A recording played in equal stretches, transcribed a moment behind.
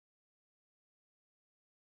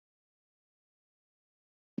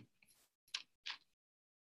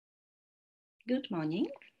Good morning.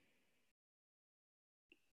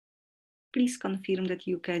 Please confirm that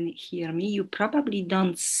you can hear me. You probably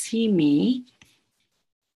don't see me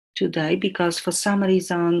today because for some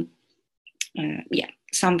reason,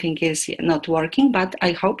 something is not working, but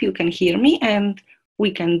I hope you can hear me and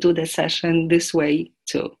we can do the session this way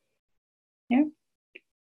too. Yeah.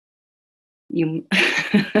 You,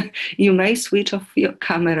 you may switch off your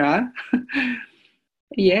camera.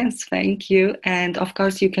 Yes, thank you. And of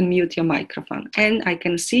course, you can mute your microphone. And I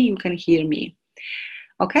can see you can hear me.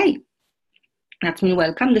 Okay. Let me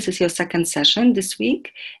welcome. This is your second session this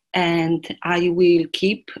week, and I will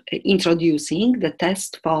keep introducing the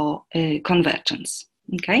test for convergence.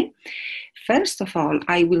 Okay. First of all,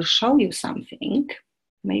 I will show you something.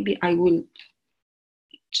 Maybe I will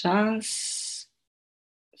just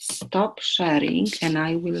stop sharing and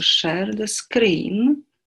I will share the screen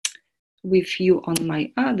with you on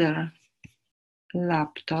my other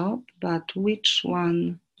laptop, but which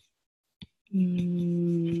one?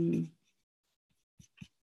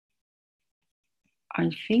 I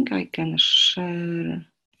think I can share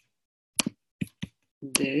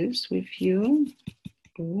this with you.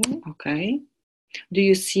 Oh, okay. Do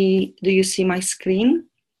you see my screen?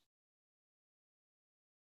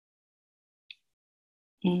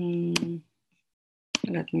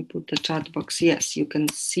 Let me put the chat box. Yes, you can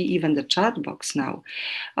see even the chat box now.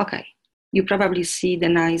 Okay. You probably see the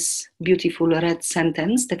nice, beautiful red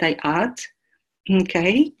sentence that I add.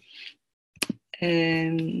 Okay.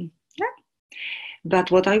 Yeah.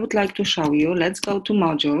 But what I would like to show you, let's go to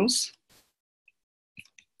modules.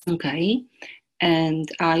 Okay. And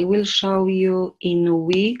I will show you in a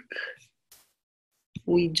week.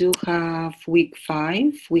 We do have week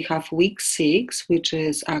 5, we have week 6, which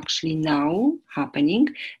is actually now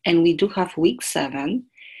happening, and we do have week 7.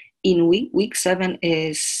 In week 7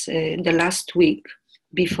 is the last week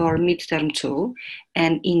before midterm 2,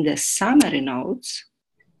 and in the summary notes,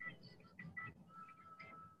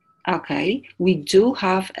 okay, we do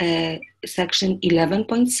have a section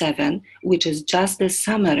 11.7, which is just the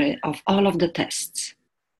summary of all of the tests.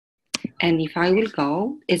 And if I will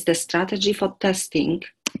go, it's the strategy for testing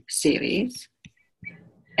series.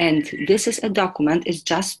 And this is a document, it's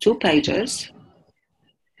just 2 pages.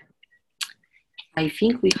 I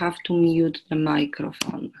think we have to mute the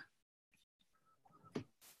microphone.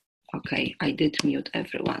 Okay, I did mute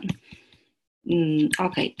everyone.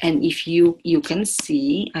 Okay, and if you can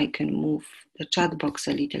see, I can move the chat box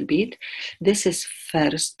a little bit. This is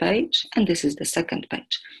first page and this is the second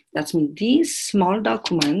page. That means this small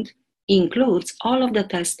document includes all of the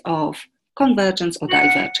tests of convergence or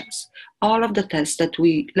divergence, all of the tests that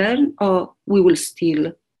we learn or we will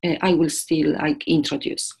still, I will still like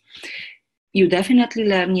introduce. You definitely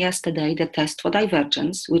learned yesterday the test for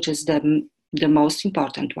divergence, which is the most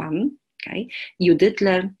important one. Okay, you did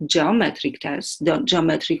learn geometric test, the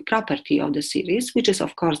geometric property of the series, which is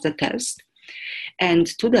of course the test. And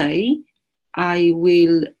today I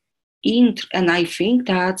will, and I think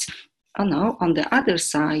that, on the other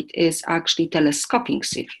side is actually telescoping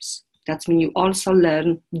series. That means you also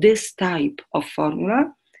learn this type of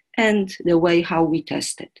formula and the way how we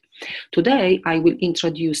test it. Today I will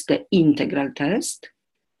introduce the integral test.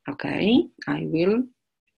 Okay, I will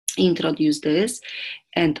introduce this,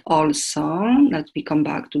 and also let me come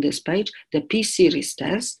back to this page, the p-series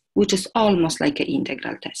test, which is almost like an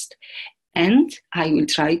integral test. And I will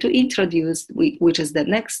try to introduce, which is the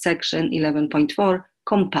next section, 11.4,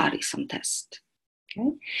 comparison test. Okay,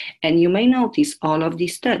 and you may notice all of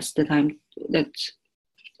these tests that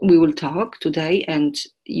we will talk today, and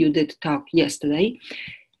you did talk yesterday.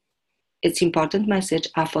 It's important message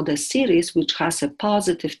are for the series which has a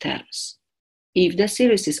positive terms. If the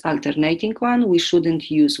series is alternating one, we shouldn't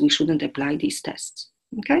apply these tests.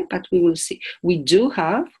 Okay, but we will see. We do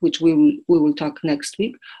have, which we will talk next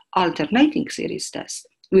week, alternating series test,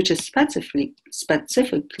 which is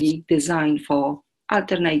specifically designed for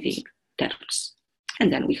alternating terms.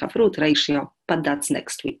 And then we have root ratio, but that's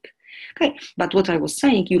next week. Okay, but what I was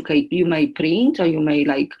saying, you may print or you may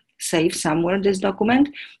save somewhere this document,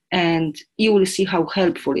 and you will see how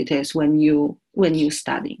helpful it is when you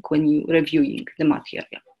studying, when you reviewing the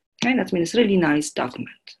material. Okay, that means really nice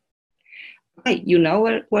document. Okay, you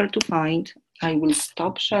know where to find. I will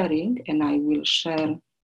stop sharing and I will share.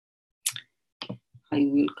 I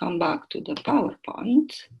will come back to the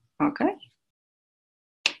PowerPoint. Okay.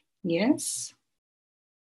 Yes.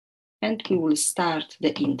 And we will start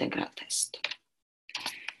the integral test.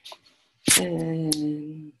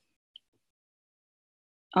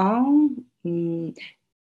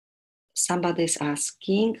 Somebody is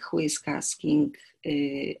asking, who is asking,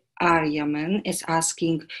 Aryaman is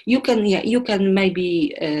asking, you can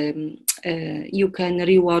maybe you can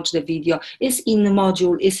rewatch the video. It's in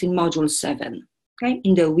module 7, okay,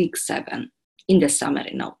 in the week 7, in the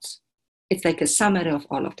summary notes. It's like a summary of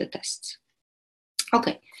all of the tests.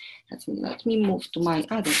 Okay, let me move to my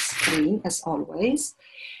other screen as always,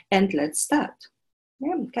 and let's start.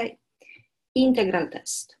 Yeah, okay, integral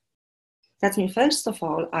test. That means, first of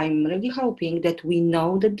all, I'm really hoping that we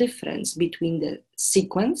know the difference between the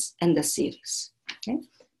sequence and the series. Okay?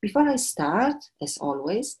 Before I start, as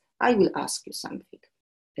always, I will ask you something.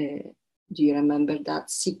 Do you remember that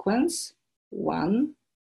sequence? 1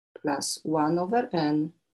 plus 1 over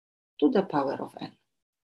n to the power of n.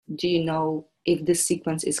 Do you know if this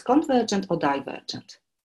sequence is convergent or divergent?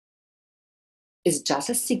 It's just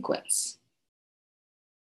a sequence.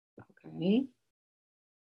 Okay.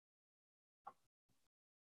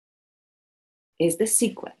 Is the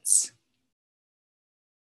sequence.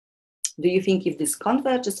 Do you think if this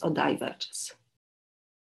converges or diverges?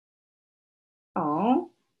 Oh,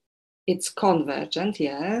 it's convergent,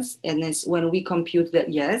 yes. And it's when we compute the,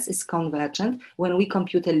 yes, it's convergent. When we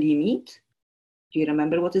compute a limit, do you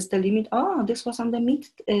remember what is the limit? Oh, this was on the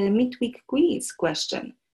midweek quiz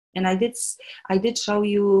question. And I did show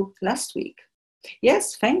you last week.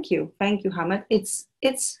 Yes, thank you, Hamad.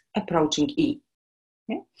 It's approaching E.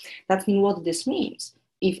 Yeah? That means what this means.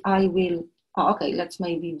 If I will, okay, let's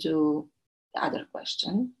maybe do the other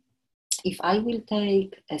question. If I will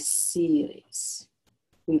take a series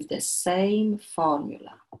with the same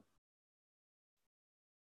formula,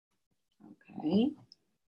 okay,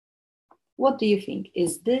 what do you think?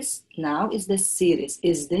 Is this series,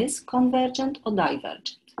 is this convergent or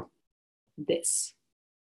divergent? This.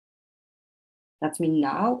 That means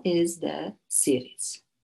now is the series.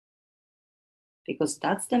 Because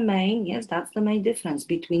that's the main difference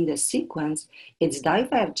between the sequence. It's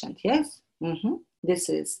divergent, yes? This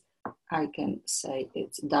is, I can say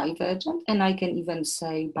it's divergent, and I can even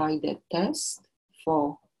say by the test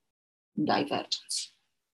for divergence,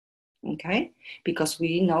 okay? Because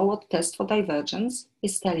we know what test for divergence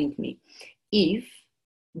is telling me. If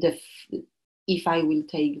I will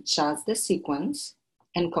take just the sequence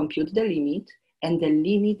and compute the limit, and the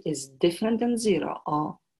limit is different than 0,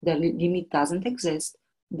 or the limit doesn't exist,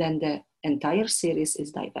 then the entire series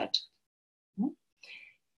is divergent.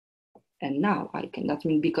 And now I can, that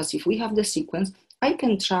means, because if we have the sequence, I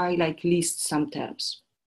can try like list some terms.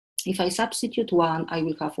 If I substitute 1, I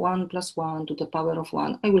will have 1 plus 1 to the power of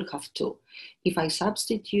 1, I will have 2. If I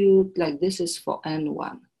substitute, like this is for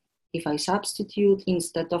n1. If I substitute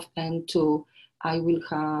instead of n2, I will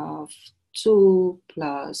have 2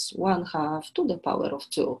 plus 1/2 to the power of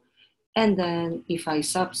 2. And then if I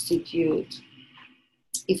substitute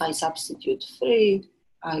 3,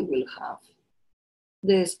 I will have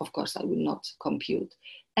this. Of course, I will not compute,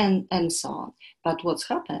 and so on. But what's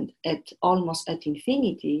happened almost at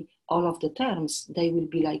infinity, all of the terms, they will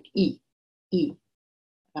be like E,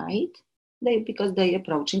 right? Because they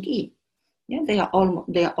approaching E. Yeah, they are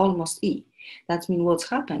almost E. That means what's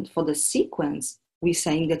happened for the sequence, we're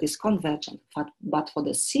saying that is convergent, but for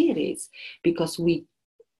the series, because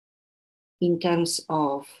in terms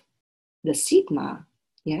of the sigma,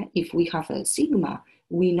 yeah, if we have a sigma,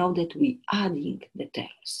 we know that we're adding the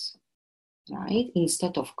terms, right?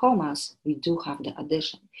 Instead of commas, we do have the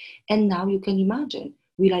addition. And now you can imagine,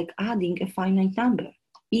 we're like adding a finite number,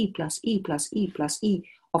 E plus E plus E plus E.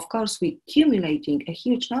 Of course, we're accumulating a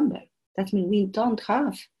huge number. That means we don't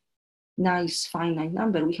have nice finite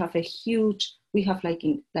number. We have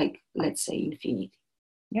let's say infinity.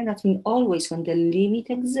 Yeah, that means always when the limit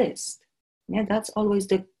exists, yeah, that's always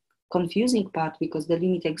the confusing part, because the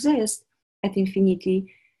limit exists at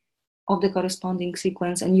infinity of the corresponding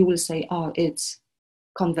sequence, and you will say, oh, it's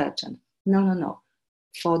convergent. No.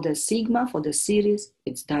 For the sigma, for the series,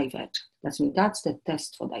 it's divergent. That means that's the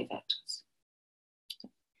test for divergence.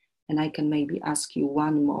 And I can maybe ask you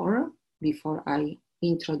one more before I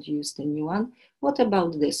introduce the new one. What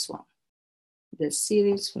about this one? The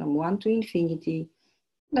series from 1 to infinity,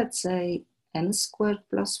 let's say n squared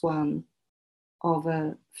plus 1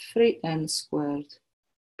 over 3n squared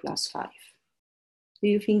plus 5. Do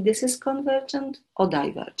you think this is convergent or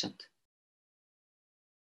divergent?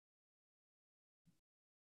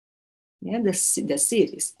 Yeah, the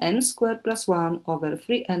series n squared plus 1 over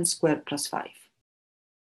 3n squared plus 5.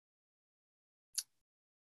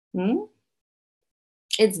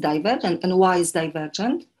 It's divergent. And why is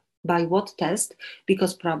divergent? By what test?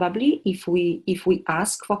 Because probably if we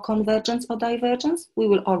ask for convergence or divergence, we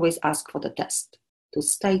will always ask for the test, to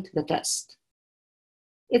state the test.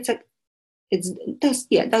 It's test,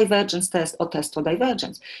 yeah, divergence test or test for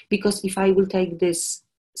divergence. Because if I will take this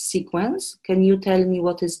sequence, can you tell me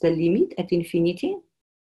what is the limit at infinity?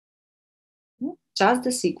 Just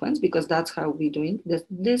the sequence, because that's how we're doing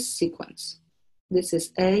this sequence. This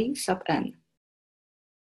is A sub n.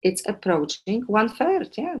 It's approaching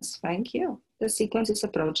 1/3. Yes, thank you. The sequence is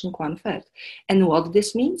approaching 1/3. And what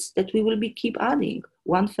this means, that we will be keep adding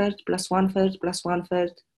 1/3 plus 1/3 plus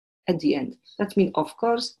 1/3 at the end. That means, of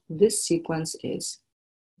course, this sequence is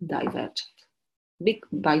divergent.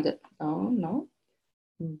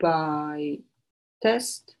 By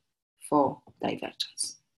test for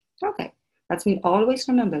divergence. Okay, that means always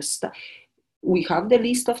remember, we have the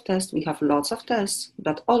list of tests, we have lots of tests,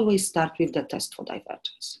 but always start with the test for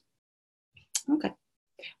divergence. Okay.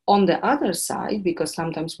 On the other side, because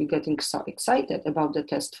sometimes we're getting so excited about the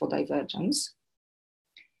test for divergence,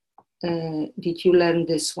 did you learn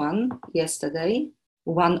this one yesterday?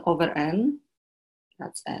 1/n,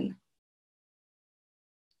 that's n.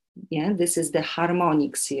 Yeah, this is the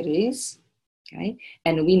harmonic series, okay?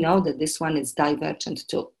 And we know that this one is divergent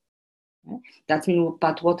too. Okay? That means,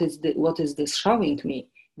 but what is this showing me?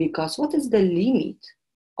 Because what is the limit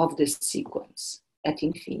of this sequence at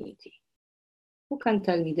infinity? Who can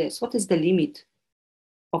tell me this? What is the limit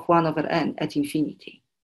of 1/n at infinity?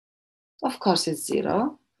 Of course, it's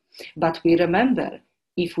 0. But we remember,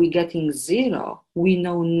 if we're getting 0, we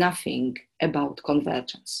know nothing about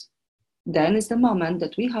convergence. Then is the moment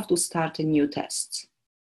that we have to start a new test.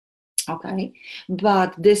 Okay,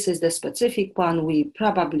 but this is the specific one. We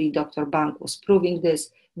probably, Dr. Bank was proving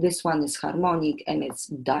this. This one is harmonic and it's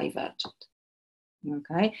divergent.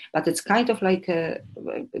 Okay, but it's kind of like a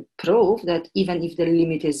proof that even if the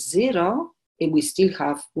limit is 0, we're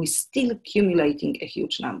still accumulating a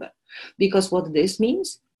huge number. Because what this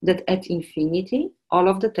means, that at infinity, all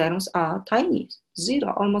of the terms are tiny,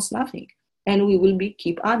 0, almost nothing. And we will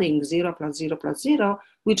keep adding 0 plus 0 plus 0,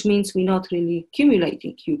 which means we're not really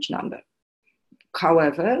accumulating huge number.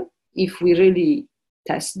 However, if we really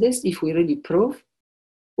test this, if we really prove,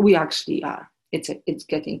 we actually are. It's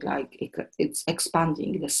getting like, it's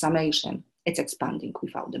expanding, the summation, it's expanding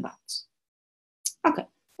without the bounds. Okay,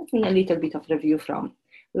 that's a little bit of review from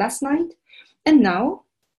last night. And now,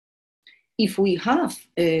 if we have,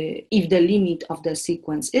 if the limit of the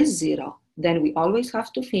sequence is 0, then we always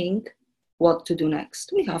have to think what to do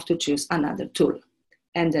next. We have to choose another tool.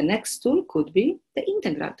 And the next tool could be the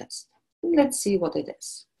integral test. Let's see what it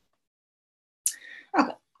is.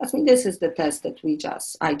 Okay, I think this is the test that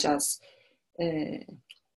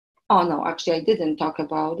oh no, actually I didn't talk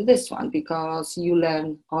about this one because you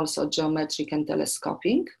learn also geometric and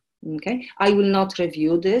telescoping. Okay, I will not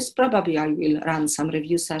review this. Probably I will run some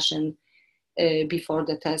review session before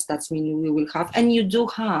the test. That's mean we will have, and you do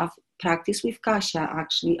have practice with Kasia.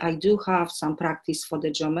 Actually, I do have some practice for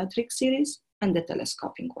the geometric series and the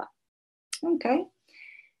telescoping one. Okay.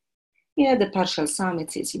 Yeah, the partial sum,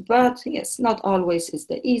 it's easy, but yes, not always is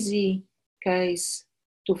the easy case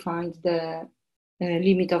to find the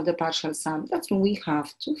limit of the partial sum. That's when we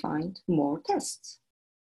have to find more tests.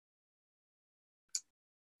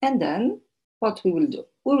 And then what we will do,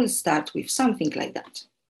 we will start with something like that.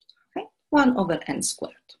 Okay? 1/n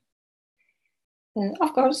squared.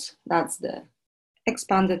 Of course, that's the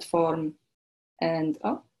expanded form. And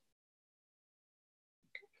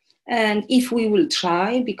if we will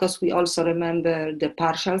try, because we also remember the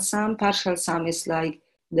partial sum is like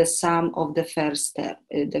the sum of the first term,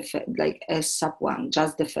 like S sub 1,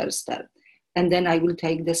 just the first term. And then I will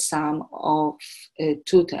take the sum of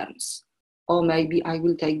 2 terms. Or maybe I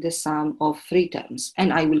will take the sum of 3 terms,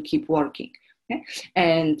 and I will keep working. Okay?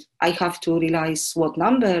 And I have to realize what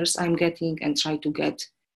numbers I'm getting and try to get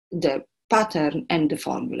the pattern and the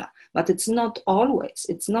formula. But it's not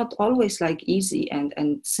always like easy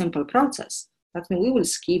and simple process. That means we will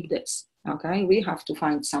skip this. Okay, we have to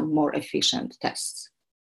find some more efficient tests.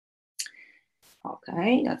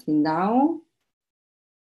 Okay, that means now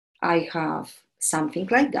I have something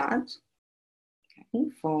like that.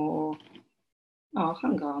 Okay,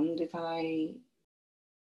 hang on,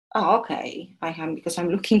 okay, I am, because I'm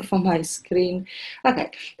looking for my screen. Okay,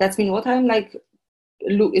 that means what I'm like,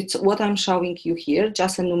 it's what I'm showing you here,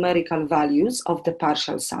 just a numerical values of the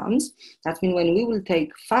partial sums. That means when we will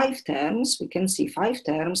take 5 terms, we can see 5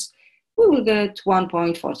 terms, we will get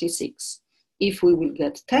 1.46. If we will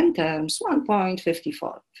get 10 terms,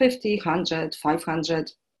 1.54, 50, 100,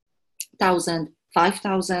 500, 1,000,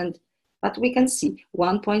 5,000. But we can see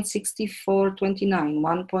 1.6429,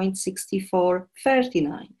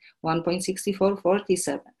 1.6439,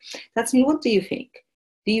 1.6447. That's mean, what do you think?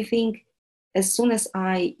 Do you think as soon as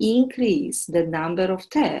I increase the number of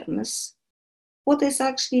terms, what is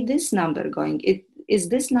actually this number going? Is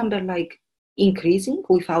this number like increasing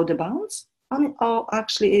without the bounds? Or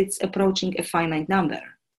actually it's approaching a finite number?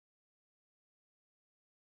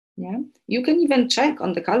 Yeah, you can even check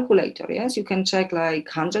on the calculator. Yes, you can check like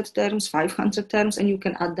 100 terms, 500 terms, and you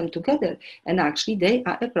can add them together. And actually they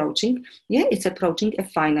are approaching, yeah, it's approaching a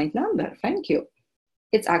finite number. Thank you.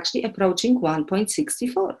 It's actually approaching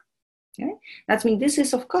 1.64. Okay? That means this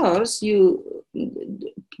is, of course,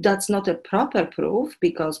 that's not a proper proof,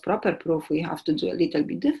 because proper proof we have to do a little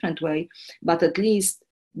bit different way, but at least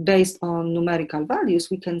based on numerical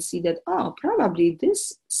values, we can see that, oh, probably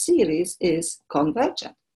this series is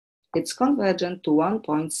convergent. It's convergent to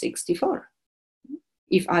 1.64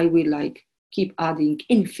 if I will like keep adding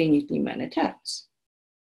infinitely many terms.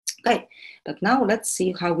 Okay, but now let's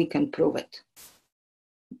see how we can prove it.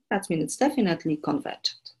 That means it's definitely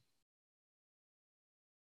convergent.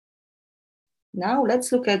 Now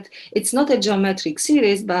let's look at, it's not a geometric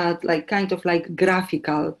series, but like kind of like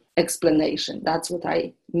graphical explanation. That's what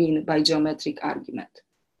I mean by geometric argument.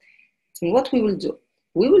 So what we will do,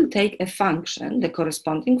 we will take a function, the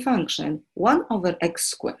corresponding function, 1 over x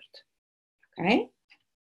squared, okay?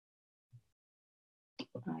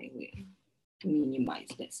 I will minimize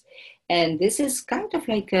this. And this is kind of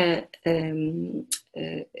like a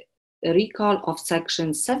recall of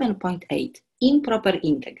section 7.8, improper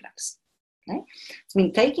integrals. Okay? So I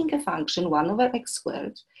mean, taking a function 1 over x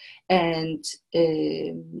squared and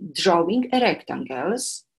drawing a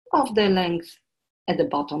rectangles of the length at the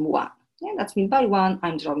bottom 1. Yeah, that's mean by 1,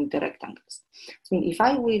 I'm drawing the rectangles. So if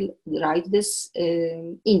I will write this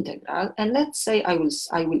integral, and let's say I will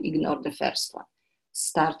ignore the first one,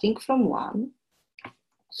 starting from 1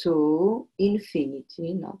 to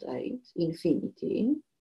infinity, not 8, infinity,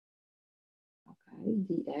 okay,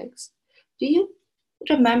 dx. Do you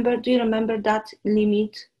remember that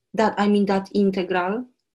limit, that integral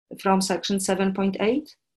from section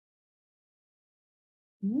 7.8?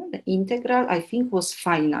 Yeah, the integral, I think, was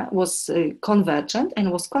finite, was convergent,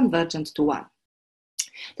 and was convergent to 1.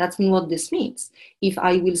 That's what this means. If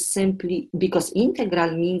I will simply, because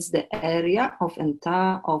integral means the area of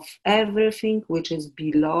everything which is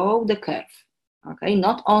below the curve, okay,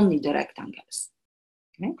 not only the rectangles.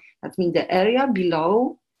 Okay? That means the area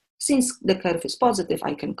below, since the curve is positive,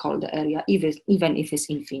 I can call the area even if it's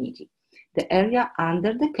infinity. The area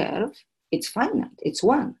under the curve, it's finite, it's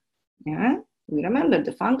 1. Yeah? We remember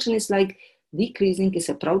the function is like decreasing, is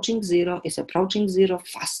approaching 0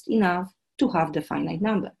 fast enough to have the finite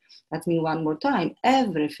number. That means one more time,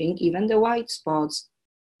 everything, even the white spots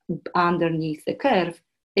underneath the curve,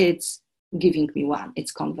 it's giving me 1,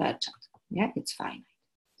 it's convergent, yeah, it's finite.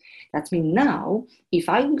 That means now, if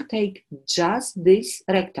I will take just these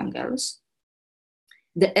rectangles,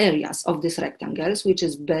 the areas of these rectangles, which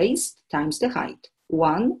is base times the height,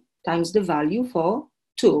 1 times the value for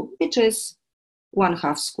 2, which is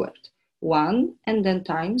 1/2 squared, 1 and then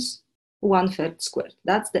times 1/3 squared.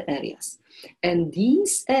 That's the areas. And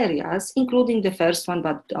these areas, including the first one,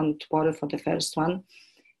 but don't worry for the first one,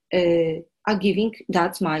 are giving,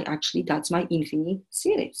 that's my infinite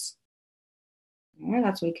series. Yeah,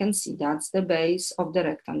 that's, we can see, that's the base of the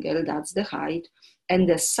rectangle, that's the height, and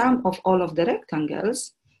the sum of all of the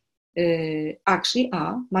rectangles actually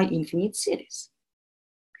are my infinite series.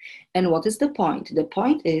 And what is the point? The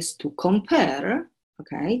point is to compare,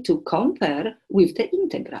 okay, to compare with the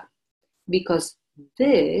integral, because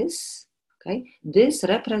this, okay, this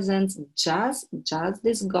represents just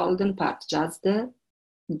this golden part, just the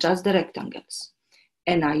rectangles.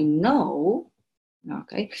 And I know,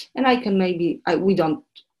 okay, and I can maybe,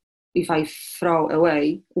 if I throw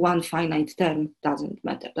away one finite term, doesn't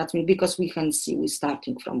matter. That's because we can see we're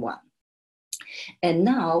starting from 1. And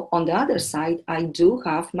now on the other side, I do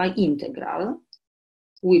have my integral,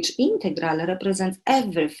 which integral represents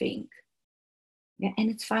everything. Yeah, and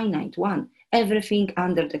it's finite, 1, everything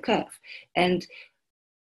under the curve. And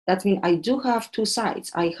that means I do have 2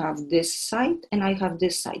 sides. I have this side and I have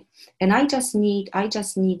this side. And I just need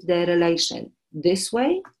the relation this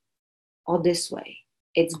way or this way.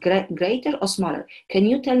 It's greater or smaller. Can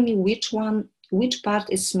you tell me which part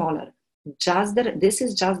is smaller? This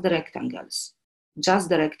is just the rectangles. Just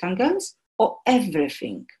the rectangles or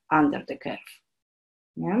everything under the curve?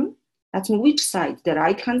 Yeah? That's which side? The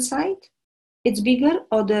right-hand side, it's bigger,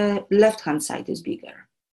 or the left-hand side is bigger?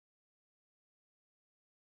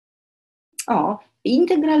 Oh,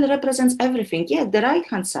 integral represents everything. Yeah, the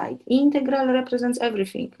right-hand side. Integral represents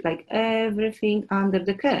everything, like everything under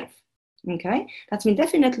the curve. Okay, that means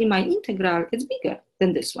definitely my integral is bigger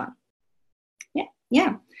than this one.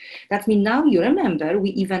 Yeah. That means now you remember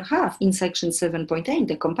we even have in section 7.8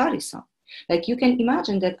 the comparison. Like you can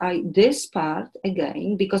imagine that this part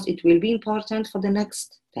again, because it will be important for the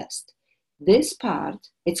next test. This part,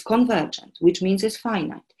 it's convergent, which means it's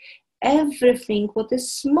finite. Everything what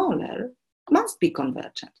is smaller must be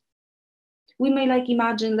convergent. We may like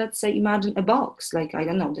imagine a box, like, I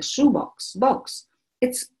don't know, the shoe box.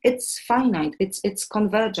 It's finite, it's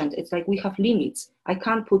convergent. It's like we have limits. I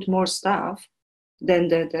can't put more stuff than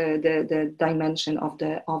the dimension of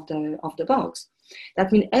the box.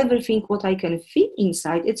 That means everything what I can fit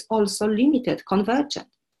inside, it's also limited, convergent.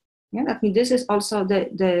 Yeah, that means this is also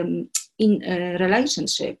the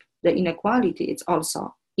relationship, the inequality, it's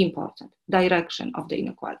also important, direction of the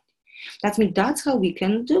inequality. That means that's how we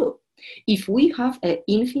can do. If we have an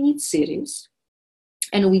infinite series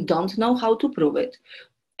and we don't know how to prove it,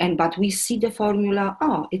 but we see the formula,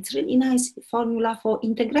 it's really nice formula for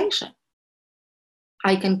integration.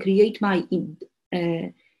 I can create my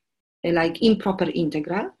improper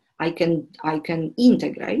integral. I can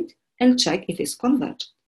integrate and check if it's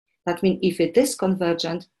convergent. That means if it is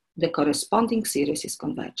convergent, the corresponding series is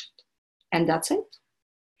convergent. And that's it.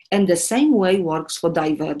 And the same way works for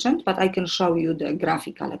divergent, but I can show you the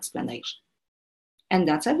graphical explanation. And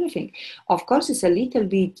that's everything. Of course, it's a little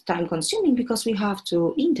bit time consuming because we have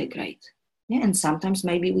to integrate. Yeah? And sometimes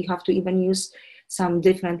maybe we have to even use some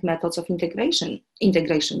different methods of integration.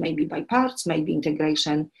 Integration maybe by parts, maybe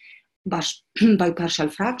integration by partial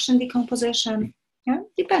fraction decomposition. Yeah?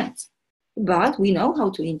 Depends. But we know how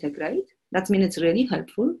to integrate. That means it's really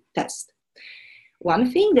helpful test.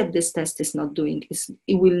 One thing that this test is not doing is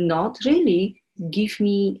it will not really give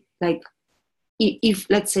me, like, if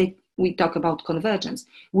let's say we talk about convergence,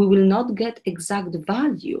 we will not get exact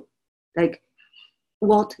value, like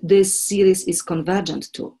what this series is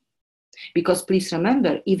convergent to. Because please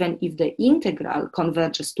remember, even if the integral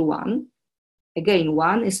converges to 1, again,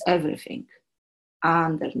 1 is everything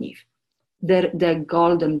underneath. The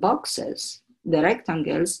golden boxes, the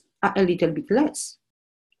rectangles, are a little bit less.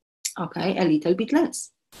 Okay, a little bit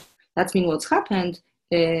less. That means what's happened,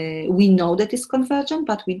 we know that it's convergent,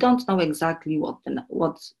 but we don't know exactly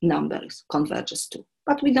what numbers converges to.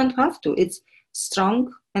 But we don't have to. It's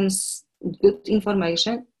strong and good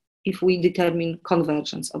information if we determine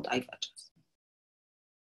convergence or divergence.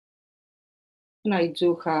 And I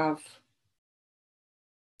do have,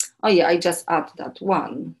 I just add that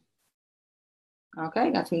 1.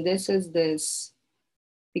 Okay, that means this is this,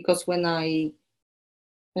 because when I,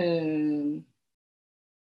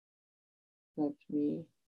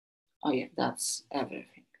 that's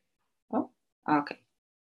everything. Oh, okay.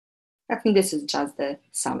 I think this is just the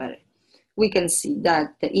summary. We can see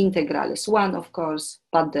that the integral is 1, of course,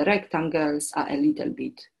 but the rectangles are a little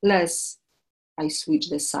bit less. I switch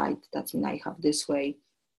the side, that means I have this way.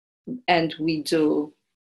 And we do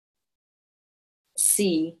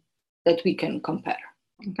see that we can compare,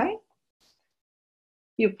 okay?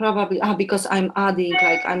 You probably, because I'm adding,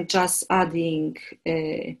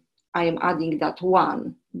 I am adding that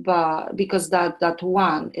 1, but because that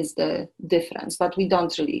 1 is the difference, but we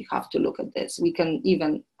don't really have to look at this. We can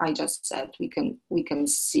even, I just said, we can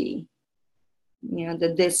see,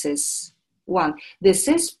 that this is 1. This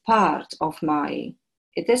is part of the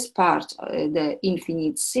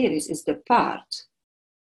infinite series is the part,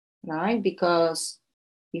 right? Because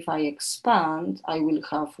if I expand, I will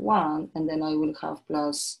have 1, and then I will have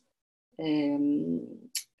plus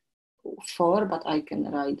 4, but I can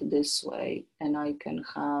write this way, and I can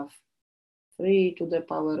have 3 to the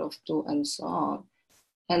power of 2, and so on.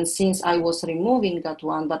 And since I was removing that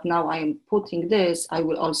 1, but now I am putting this, I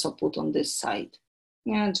will also put on this side,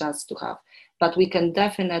 just to have. But we can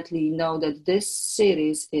definitely know that this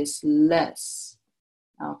series is less.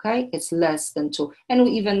 Okay, it's less than 2. And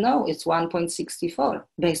we even know it's 1.64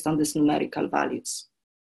 based on these numerical values.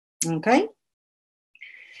 Okay.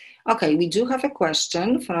 Okay, we do have a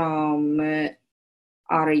question from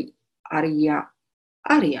Arya.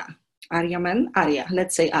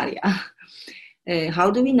 Let's say Arya.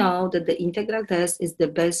 How do we know that the integral test is the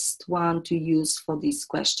best one to use for this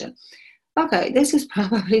question? Okay, this is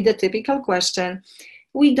probably the typical question.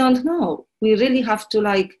 We don't know. We really have to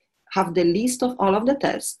have the list of all of the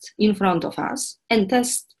tests in front of us and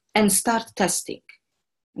test and start testing.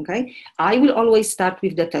 Okay, I will always start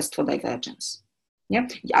with the test for divergence. Yeah,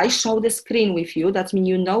 I show the screen with you. That means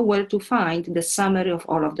you know where to find the summary of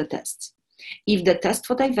all of the tests. If the test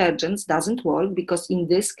for divergence doesn't work, because in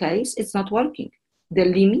this case it's not working, the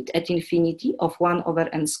limit at infinity of 1 over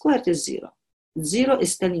n squared is 0. 0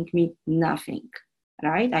 is telling me nothing,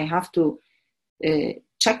 right? I have to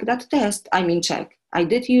check that test. I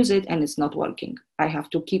did use it and it's not working. I have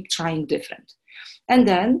to keep trying different. And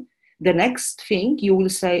then The next thing you will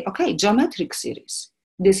say, okay, geometric series.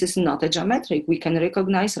 This is not a geometric, we can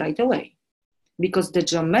recognize right away, because the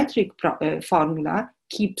geometric formula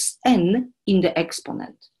keeps n in the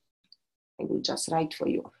exponent. I will just write for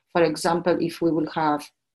you. For example, if we will have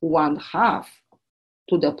 1/2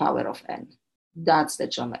 to the power of n, that's the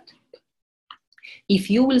geometric. If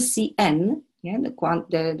you will see n,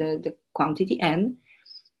 the quantity n,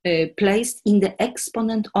 placed in the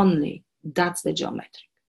exponent only, that's the geometric.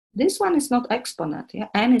 This one is not exponent,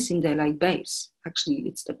 n is in the base. Actually,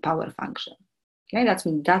 it's the power function. Okay, that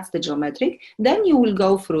means that's the geometric. Then you will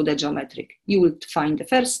go through the geometric. You will find the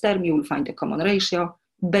first term, you will find the common ratio.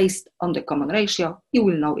 Based on the common ratio, you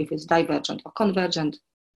will know if it's divergent or convergent.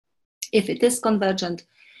 If it is convergent,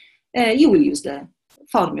 you will use the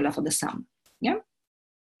formula for the sum. Yeah.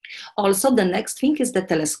 Also, the next thing is the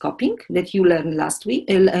telescoping that you learned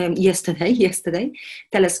yesterday.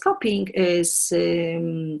 Telescoping is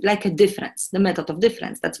like a difference, the method of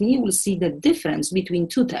difference. That means you will see the difference between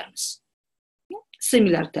two terms,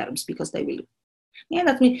 similar terms, because they will. Yeah,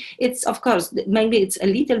 that means it's, of course, maybe it's a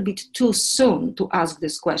little bit too soon to ask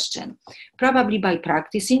this question. Probably by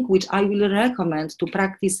practicing, which I will recommend to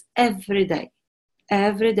practice every day.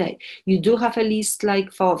 Every day. You do have a list,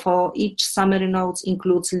 like for each summary notes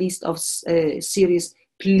includes list of series.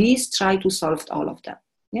 Please try to solve all of them.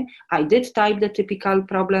 Yeah? I did type the typical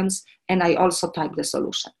problems and I also typed the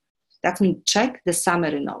solution. That means check the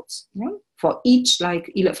summary notes for each, like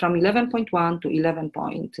from 11.1 to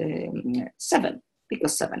 11.7,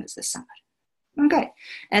 because 7 is the summary. Okay,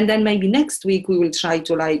 and then maybe next week we will try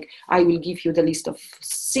to I will give you the list of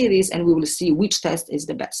series and we will see which test is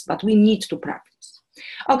the best, but we need to practice.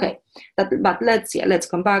 Okay, but let's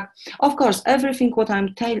come back. Of course, everything what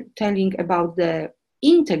I'm telling about the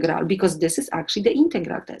integral, because this is actually the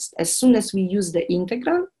integral test. As soon as we use the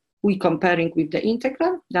integral, we comparing with the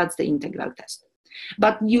integral, that's the integral test.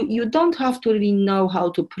 But you don't have to really know how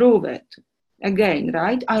to prove it. Again,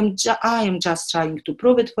 right? I am just trying to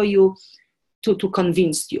prove it for you, to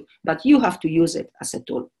convince you, but you have to use it as a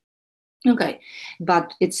tool. Okay,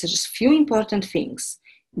 but it's just few important things.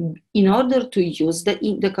 In order to use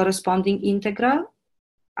the corresponding integral,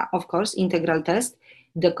 of course, integral test,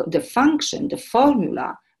 the function, the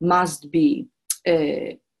formula must be,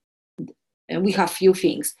 we have few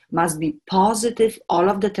things, must be positive, all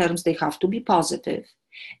of the terms, they have to be positive,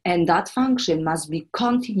 and that function must be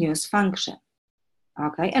continuous function.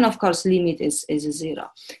 Okay, and of course, limit is 0.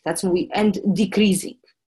 That's when and decreasing.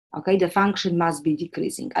 Okay, the function must be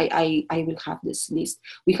decreasing. I will have this list.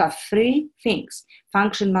 We have 3 things.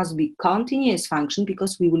 Function must be continuous function,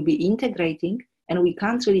 because we will be integrating, and we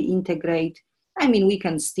can't really integrate. I mean, we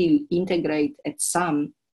can still integrate at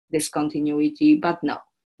some discontinuity, but no.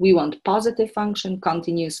 We want positive function,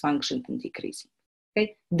 continuous function, and decreasing.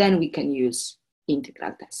 Okay, then we can use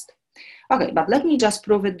integral test. Okay, but let me just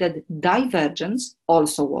prove it that divergence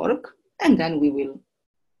also work, and then we will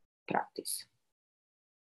practice.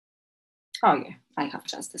 Oh yeah, I have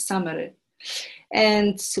just a summary.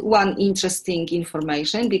 And one interesting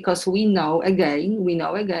information, because we know again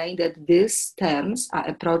that these terms are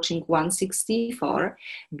approaching 164,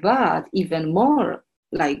 but even more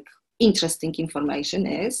interesting information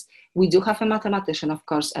is, we do have a mathematician, of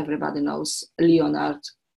course, everybody knows Leonard.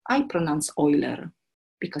 I pronounce Euler,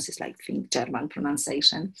 because it's German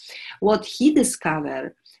pronunciation. What he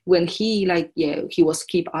discovered when he was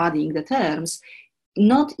keep adding the terms,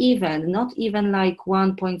 not even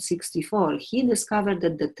 1.64, he discovered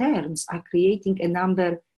that the terms are creating a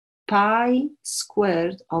number pi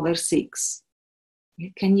squared over 6.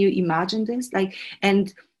 Can you imagine this?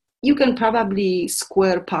 And you can probably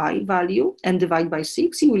square pi value and divide by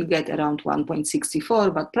 6, you will get around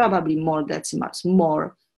 1.64, but probably more decimals,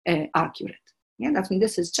 more accurate. Yeah, that means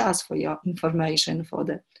this is just for your information, for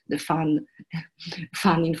the fun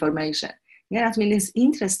information. Yeah, that means it's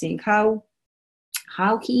interesting how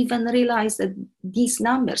he even realized that these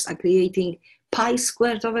numbers are creating pi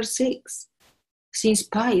squared over 6, since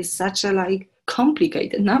pi is such a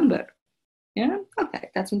complicated number. Yeah, okay,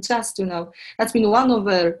 that's just to know. That's 1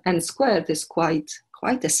 over n squared is quite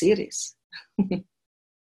a series.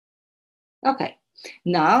 Okay,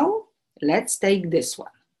 now let's take this one.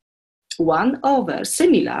 1 over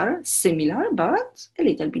similar, but a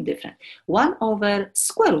little bit different. 1 over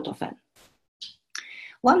square root of n.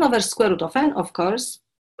 1 over square root of n, of course,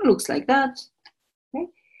 looks like that. Okay?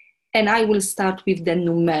 And I will start with the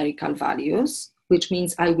numerical values, which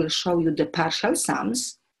means I will show you the partial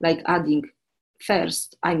sums, like adding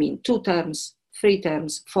first, 2 terms, 3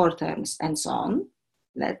 terms, 4 terms, and so on.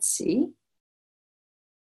 Let's see.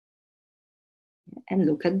 And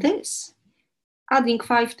look at this. adding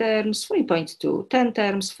 5 terms, 3.2, 10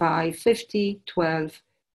 terms, 5, 50, 12,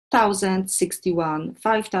 1,000, 61,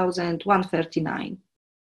 5,000, 139.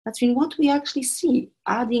 That's mean what we actually see,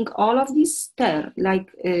 adding all of these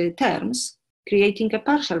terms, creating a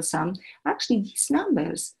partial sum, actually these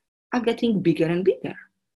numbers are getting bigger and bigger.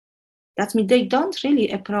 That means they don't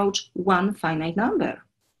really approach one finite number.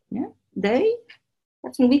 Yeah?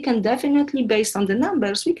 That means we can definitely, based on the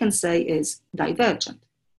numbers, we can say is divergent.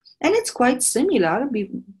 And it's quite similar,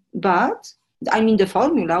 but I mean the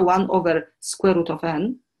formula 1 over square root of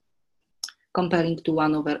n, comparing to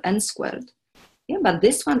 1 over n squared. Yeah, but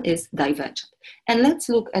this one is divergent. And let's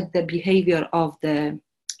look at the behavior of the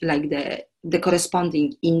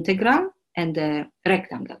corresponding integral and the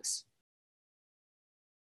rectangles.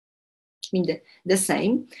 I mean the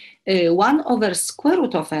same. 1 over square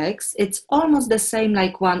root of x, it's almost the same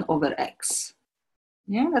like 1 over x.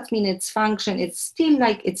 Yeah, that means its function, it's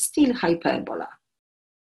still hyperbola.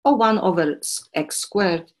 Or 1 over x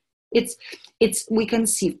squared, we can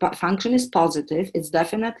see function is positive, it's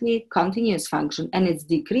definitely continuous function, and it's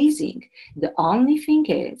decreasing. The only thing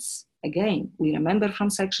is, again, we remember from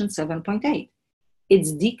section 7.8,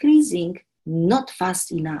 it's decreasing not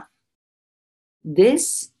fast enough.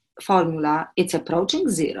 This formula, it's approaching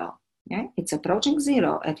zero. Yeah? It's approaching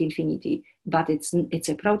zero at infinity, but it's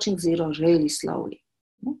approaching zero really slowly.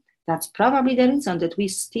 Yeah? That's probably the reason that we're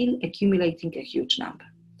still accumulating a huge number.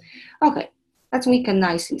 Okay, as we can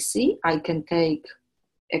nicely see, I can take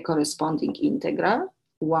a corresponding integral,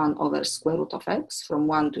 1 over square root of x from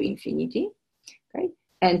 1 to infinity. Okay,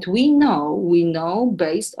 and we know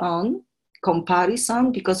based on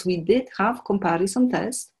comparison, because we did have comparison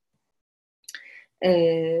test.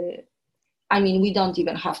 I mean, we don't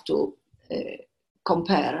even have to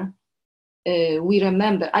compare. We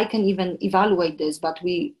remember, I can even evaluate this, but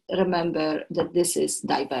we remember that this is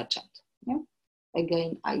divergent. Yeah?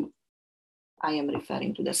 Again, I am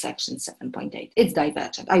referring to the section 7.8. It's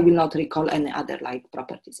divergent. I will not recall any other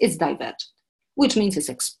properties. It's divergent, which means it's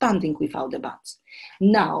expanding without the bounds.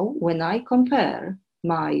 Now, when I compare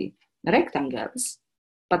my rectangles,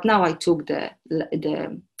 but now I took the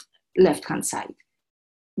left-hand side,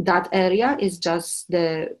 that area is just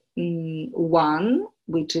the 1,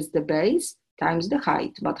 which is the base, times the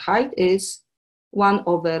height. But height is 1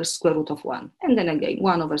 over square root of 1. And then again,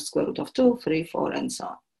 1 over square root of 2, 3, 4, and so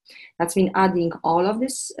on. That's mean adding all of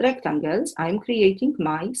these rectangles, I'm creating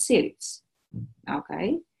my series.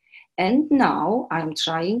 Okay. And now I'm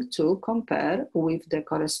trying to compare with the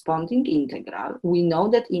corresponding integral. We know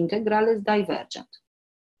that integral is divergent.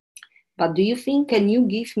 But do you think, can you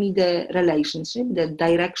give me the relationship, the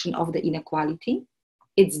direction of the inequality?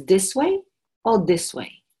 It's this way or this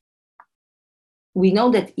way? We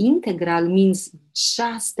know that integral means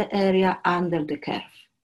just the area under the curve.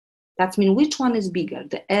 That means which one is bigger,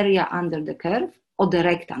 the area under the curve or the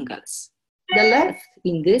rectangles? The left,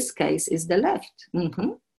 in this case, is the left.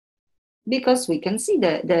 Because we can see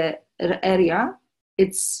the area,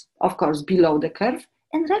 it's of course below the curve,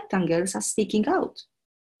 and rectangles are sticking out.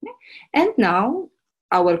 And now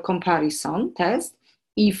our comparison test,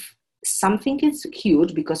 if something is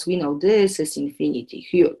huge, because we know this is infinity,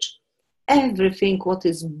 huge, everything what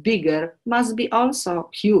is bigger must be also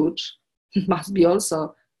huge, must be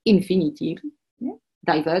also infinity,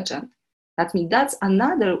 divergent. That means that's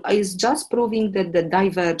another, is just proving that the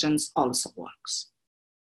divergence also works.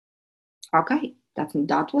 Okay,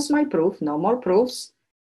 that was my proof, no more proofs.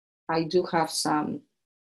 I do have some.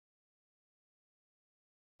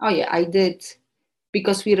 Oh yeah, I did,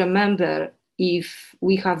 because we remember if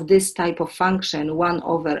we have this type of function, 1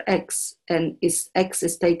 over x, and x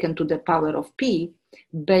is taken to the power of p,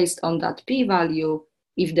 based on that p value,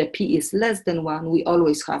 if the p is less than 1, we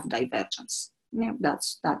always have divergence. Yeah,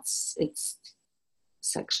 it's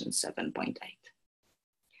section 7.8.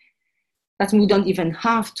 That we don't even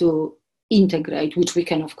have to integrate, which we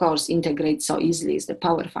can of course integrate so easily, is the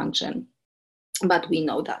power function, but we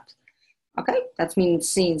know that. Okay, that means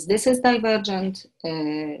since this is divergent,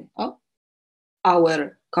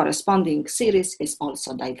 our corresponding series is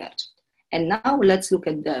also divergent. And now let's look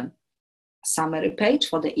at the summary page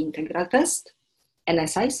for the integral test. And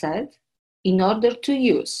as I said, in order to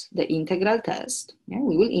use the integral test,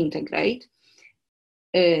 we will integrate.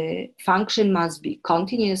 Function must be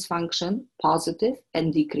continuous function, positive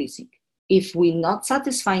and decreasing. If we're not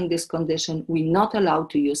satisfying this condition, we're not allowed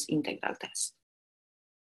to use integral test.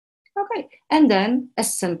 Okay, and then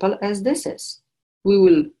as simple as this is, we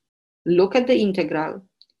will look at the integral,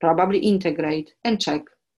 probably integrate and check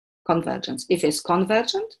convergence. If it's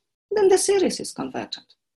convergent, then the series is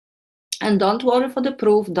convergent. And don't worry for the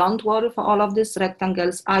proof. Don't worry for all of these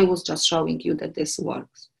rectangles. I was just showing you that this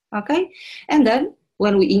works. Okay? And then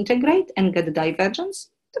when we integrate and get the divergence,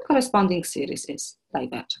 the corresponding series is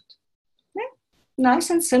divergent. Yeah? Nice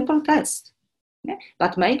and simple test. Yeah?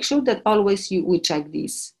 But make sure that always we check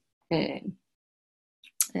this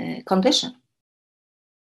condition.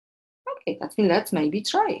 Okay, let's maybe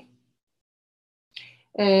try.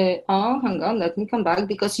 Hang on, let me come back,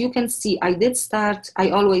 because you can see I did start, I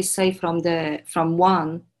always say from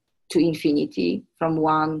 1 to infinity, from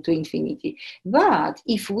 1 to infinity. But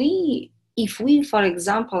if we, for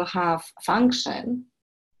example, have function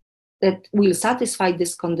that will satisfy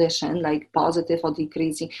this condition, like positive or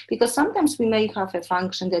decreasing, because sometimes we may have a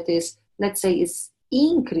function that is, let's say, is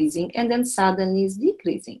increasing and then suddenly is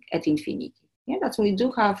decreasing at infinity. Yeah, that's when we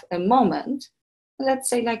do have a moment, let's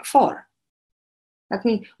say like 4. That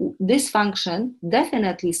means this function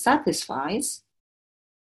definitely satisfies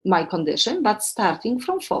my condition, but starting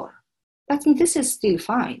from 4. That means this is still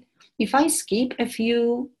fine. If I skip a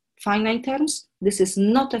few finite terms, this is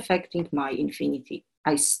not affecting my infinity.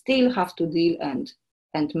 I still have to deal and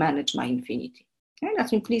manage my infinity. Okay?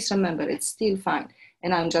 That means please remember, it's still fine.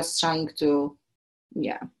 And I'm just trying to,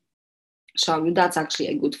 show you that's actually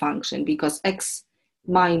a good function, because x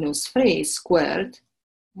minus 3 squared,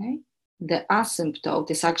 okay? The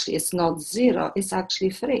asymptote is actually, it's not 0, it's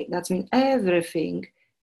actually 3. That means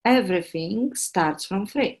everything starts from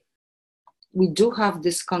 3. We do have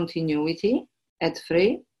discontinuity at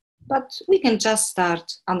 3, but we can just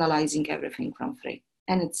start analyzing everything from 3,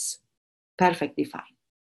 and it's perfectly fine.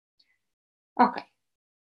 Okay.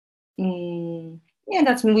 Yeah,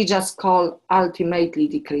 that's what we just call ultimately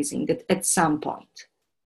decreasing, that at some point.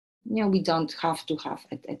 We don't have to have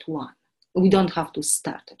it at 1. We don't have to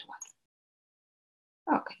start at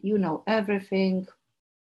 1. Okay, you know everything.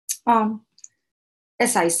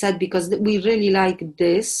 As I said, because we really like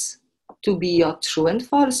this to be your true and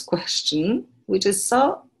false question, which is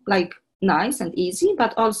so like nice and easy,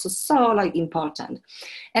 but also so like important.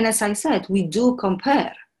 And as I said, we do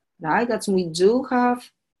compare, right? That's we do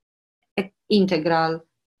have an integral,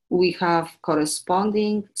 we have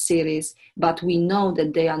corresponding series, but we know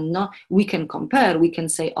that they are not, we can compare, we can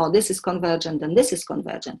say, oh, this is convergent and this is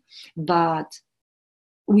convergent, but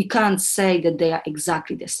we can't say that they are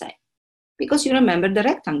exactly the same, because you remember the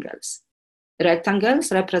rectangles.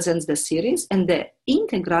 Rectangles represents the series, and the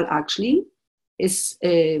integral actually is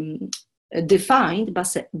defined by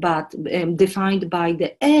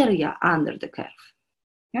the area under the curve.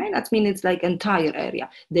 Okay? That means it's like entire area.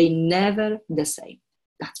 They never the same.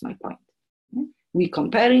 That's my point. Okay? We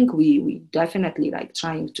comparing, we definitely like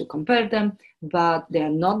trying to compare them, but they are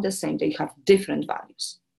not the same. They have different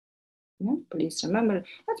values. Yeah? Please remember,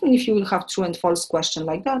 that means if you will have true and false question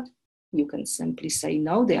like that, you can simply say,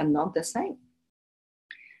 no, they are not the same.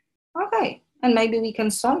 Okay, and maybe we can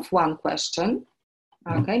solve one question,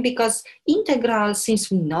 okay, because integral, since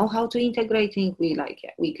we know how to integrating, we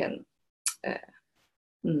can,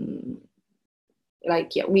 you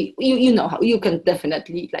know how, you can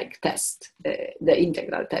definitely like test the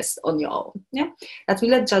integral test on your own, yeah? That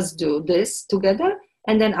let's just do this together,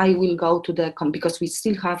 and then I will go to the, because we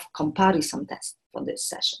still have comparison test for this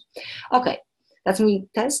session. Okay, that we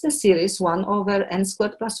test the series 1 over n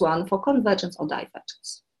squared plus 1 for convergence or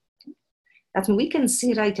divergence. That we can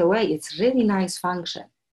see right away, it's really nice function.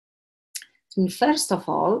 First of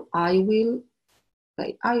all, I will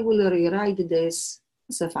rewrite this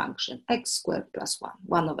as a function, x squared plus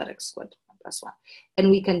 1 over x squared plus 1. And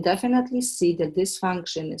we can definitely see that this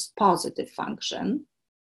function is positive function,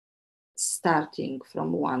 starting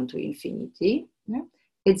from 1 to infinity. Yeah?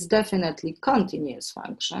 It's definitely continuous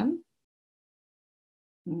function.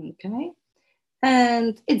 Okay,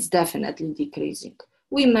 and it's definitely decreasing.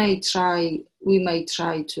 We may try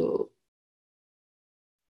to,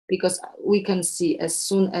 because we can see as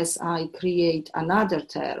soon as I create another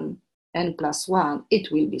term, n plus 1,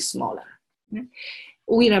 it will be smaller. Yeah?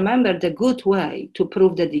 We remember the good way to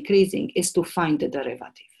prove the decreasing is to find the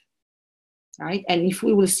derivative. Right? And if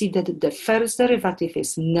we will see that the first derivative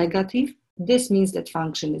is negative, this means that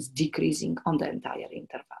function is decreasing on the entire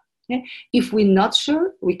interval. Okay? If we're not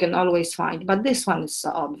sure, we can always find, but this one is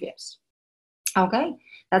so obvious. Okay,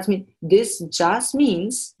 that means this just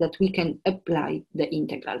means that we can apply the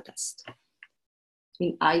integral test. I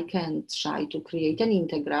mean, I can try to create an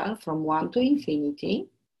integral from 1 to infinity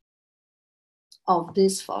of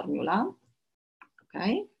this formula.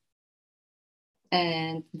 Okay.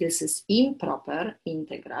 And this is improper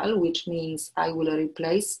integral, which means I will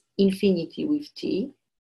replace infinity with t,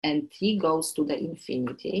 and t goes to the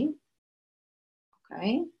infinity.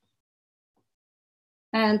 Okay.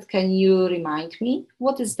 And can you remind me,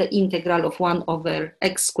 what is the integral of 1 over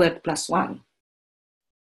x squared plus 1?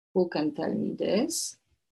 Who can tell me this?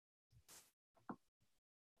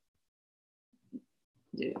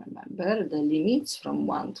 Do you remember the limits from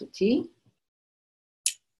 1 to t?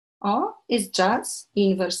 Oh, it's just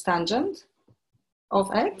inverse tangent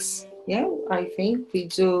of x. Yeah, I think we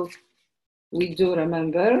do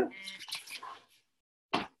remember.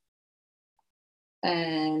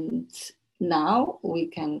 And now we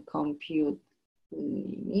can compute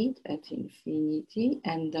limit at infinity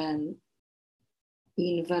and then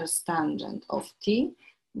inverse tangent of t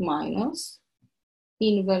minus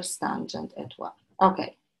inverse tangent at 1.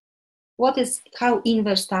 Okay. What is how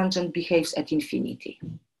inverse tangent behaves at infinity?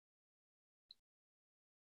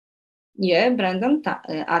 Yeah, Brandon,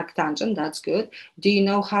 arctangent, that's good. Do you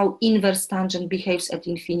know how inverse tangent behaves at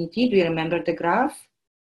infinity? Do you remember the graph?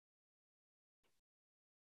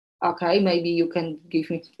 Okay, maybe you can give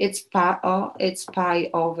me, it's pi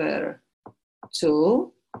over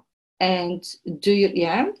 2. And do you,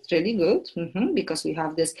 yeah, really good, because we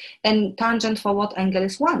have this. And tangent for what angle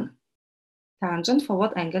is 1? Tangent for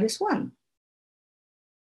what angle is 1?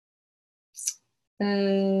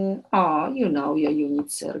 You know your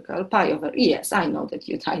unit circle, pi over, yes, I know that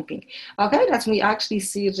you're typing. Okay, that we actually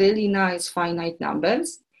see really nice finite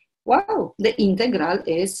numbers. Wow, the integral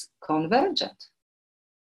is convergent.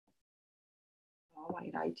 How am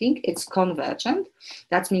I writing? It's convergent.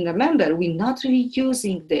 That means, remember, we're not really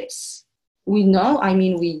using this. We know, I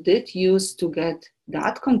mean, we did use to get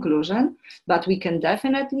that conclusion, but we can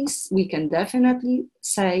definitely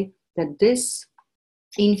say that this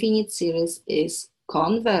infinite series is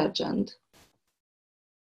convergent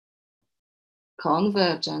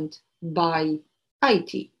by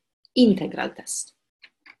IT, integral test.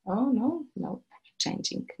 Oh, no,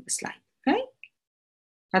 changing the slide, okay?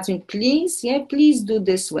 That means please do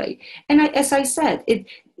this way. And as I said,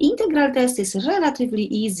 integral test is relatively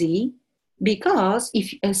easy because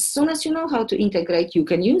as soon as you know how to integrate, you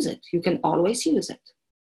can use it. You can always use it,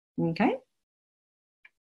 okay?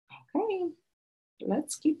 Okay.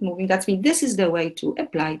 Let's keep moving. That means this is the way to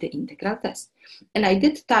apply the integral test. And I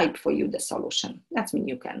did type for you the solution. That means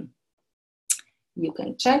you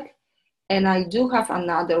can check. And I do have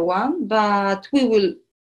another one, but we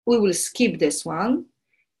will skip this one.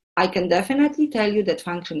 I can definitely tell you that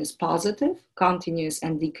function is positive, continuous,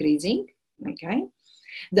 and decreasing. Okay.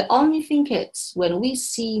 The only thing is when we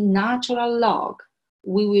see natural log,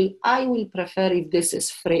 I will prefer if this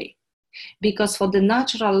is free, because for the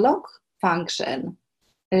natural log function,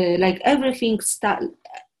 like everything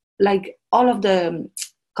like all of the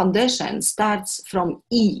condition starts from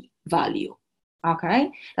e value.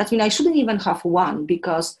 Okay, that means I shouldn't even have 1,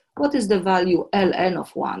 because what is the value ln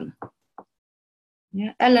of 1?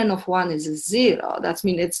 Yeah, ln of 1 is 0. That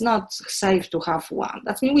means it's not safe to have 1.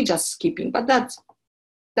 That means we're just skipping, but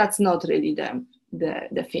that's not really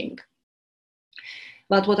the thing.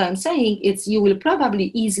 But what I'm saying is you will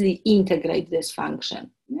probably easily integrate this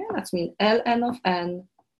function. Yeah, that means ln of n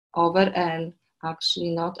over n,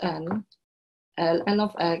 actually not n, ln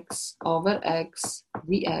of x over x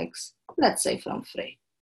dx, let's say from 3.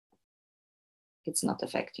 It's not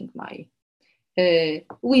affecting my,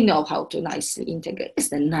 we know how to nicely integrate.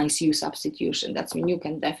 It's a nice U substitution. That's when you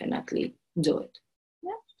can definitely do it.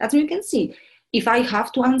 Yeah? That's when you can see. If I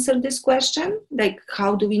have to answer this question, like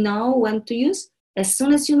how do we know when to use? As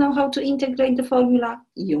soon as you know how to integrate the formula,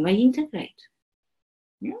 you may integrate.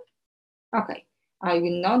 Yeah? Okay, I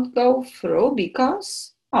will not go through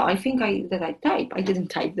because, I think I didn't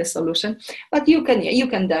type the solution, but you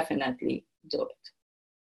can definitely do it.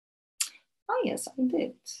 Oh yes, I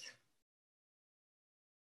did.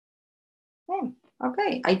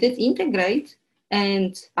 Okay, I did integrate,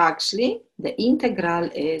 and actually the integral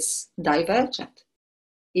is divergent.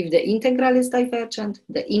 If the integral is divergent,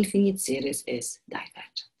 the infinite series is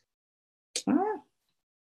divergent.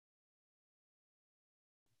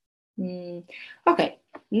 Okay,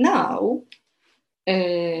 now,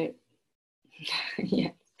 yeah.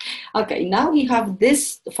 Okay, now we have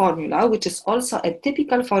this formula, which is also a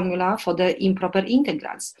typical formula for the improper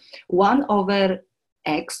integrals. 1 over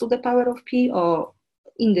x to the power of p, or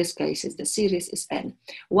in this case, the series is n.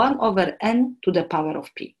 1 over n to the power of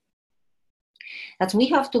p. That we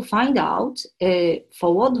have to find out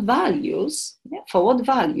for what values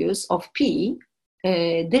of p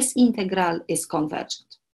this integral is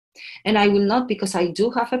convergent. And I will not, because I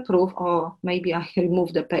do have a proof, or maybe I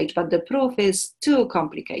remove the page, but the proof is too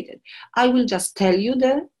complicated. I will just tell you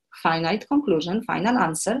the finite conclusion, final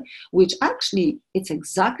answer, which actually it's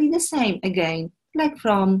exactly the same again, like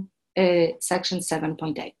from section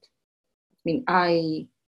 7.8. mean,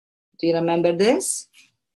 do you remember this?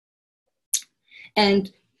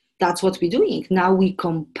 And that's what we're doing. Now we're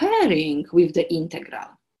comparing with the integral.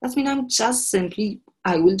 That means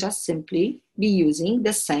I will just simply be using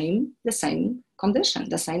the same condition,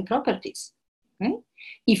 the same properties. Okay?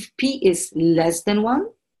 If P is less than 1,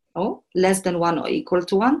 or equal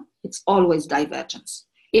to 1, it's always divergence.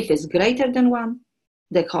 If it's greater than 1,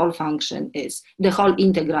 the whole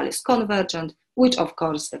integral is convergent, which of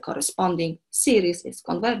course the corresponding series is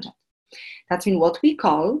convergent. That means what we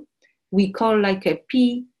call like a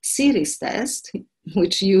P series test,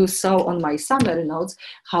 which you saw on my summary notes.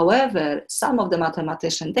 However, some of the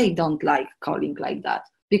mathematicians, they don't like calling like that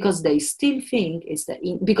because they still think it's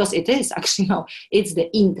because it is actually, no, it's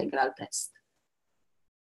the integral test.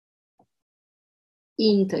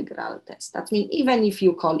 Integral test. That means even if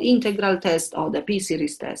you call integral test or the P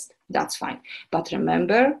series test, that's fine. But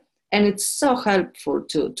remember, and it's so helpful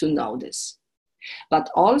to know this, but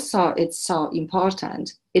also it's so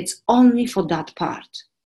important, it's only for that part.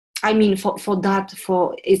 I mean,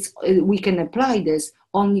 we can apply this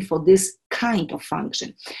only for this kind of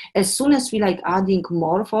function. As soon as we like adding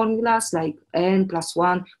more formulas like n plus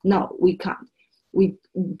 1, no, we can't.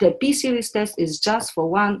 The P series test is just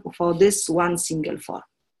for this one single form.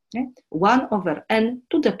 Okay? 1 over n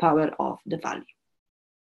to the power of the value.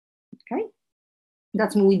 Okay?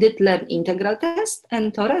 That's we did learn integral test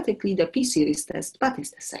and theoretically the P series test, but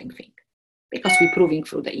it's the same thing because we're proving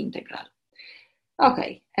through the integral.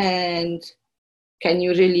 Okay, and can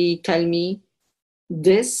you really tell me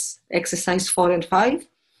this exercise 4 and 5?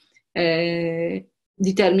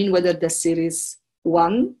 Determine whether the series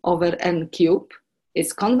 1 over n cube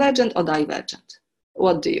is convergent or divergent.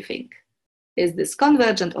 What do you think? Is this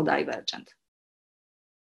convergent or divergent?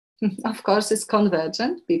 Of course it's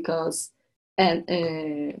convergent because I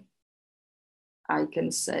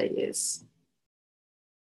can say is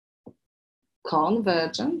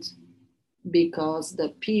convergent because the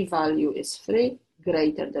P value is 3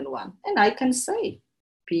 greater than 1. And I can say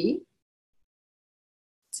P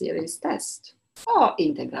series test or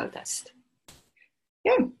integral test.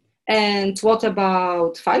 Yeah. And what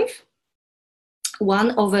about 5?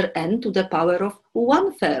 1 over n to the power of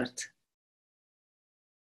 1/3.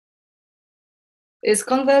 Is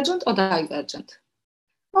convergent or divergent?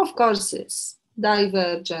 Of course it's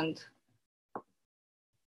divergent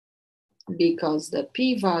because the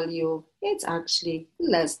P value is actually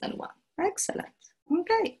less than 1. Excellent.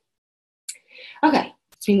 Okay. Okay.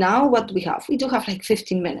 So now what we have? We do have like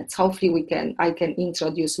 15 minutes. Hopefully I can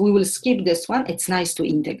introduce. We will skip this one. It's nice to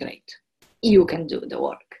integrate. You can do the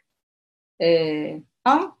work.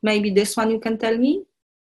 Maybe this one you can tell me?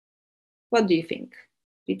 What do you think?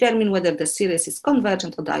 Determine whether the series is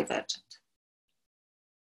convergent or divergent.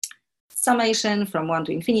 Summation from 1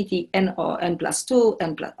 to infinity, n or n plus 2,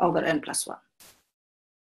 over n plus 1.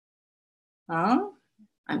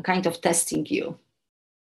 I'm kind of testing you.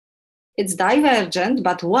 It's divergent,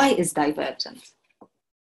 but why is divergent?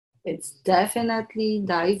 It's definitely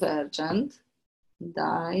divergent.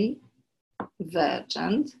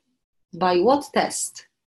 Divergent. By what test?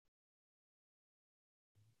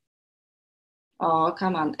 Oh,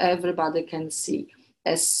 come on, everybody can see.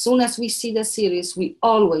 As soon as we see the series, we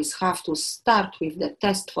always have to start with the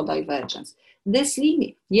test for divergence. This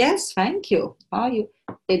limit, yes, thank you.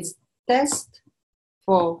 It's test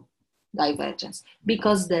for divergence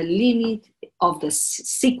because the limit of the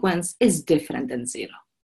sequence is different than 0.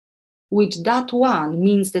 Which that one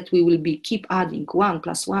means that we will keep adding 1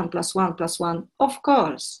 plus 1 plus 1 plus 1, of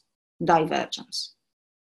course, divergence.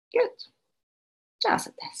 Good, just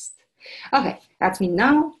a test. Okay, that's me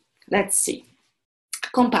now. Let's see.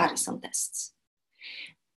 Comparison tests.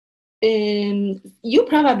 You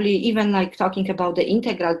probably even like talking about the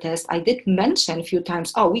integral test. I did mention a few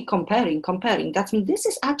times, we comparing. That means this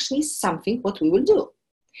is actually something what we will do.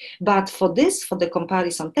 But for the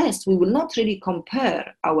comparison test, we will not really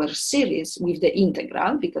compare our series with the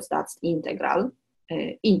integral because that's integral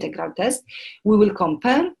test. We will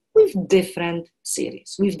compare with different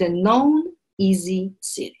series, with the known easy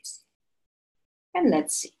series. And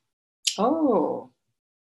let's see.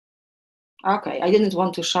 Okay, I didn't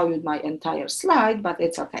want to show you my entire slide, but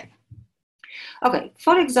it's okay. Okay,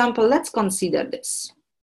 for example, let's consider this.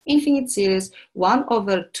 Infinite series 1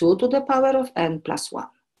 over 2 to the power of n plus 1.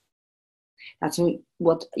 That's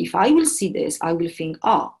what, if I will see this, I will think,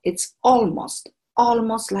 it's almost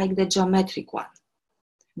like the geometric one.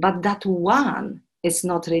 But that one is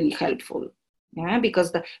not really helpful. Yeah,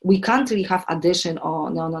 because we can't really have addition.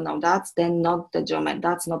 No, that's then not the geometric.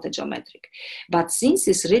 That's not the geometric. But since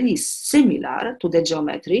it's really similar to the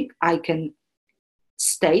geometric, I can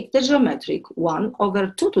state the geometric 1 over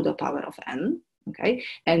 2 to the power of n. Okay,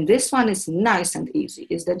 and this one is nice and easy.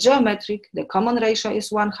 It's the geometric, the common ratio is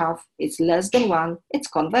 1/2, it's less than 1, it's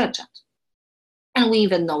convergent. And we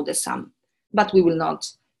even know the sum, but we will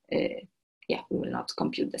not, we will not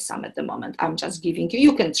compute the sum at the moment. I'm just giving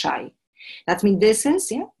you can try. That means this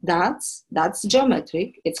is, that's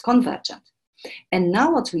geometric, it's convergent. And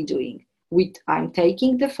now what we're doing, I'm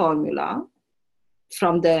taking the formula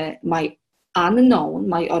from my unknown,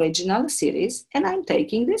 my original series, and I'm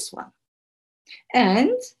taking this one.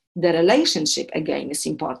 And the relationship, again, is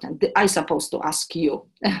important. I'm supposed to ask you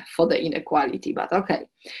for the inequality, but okay.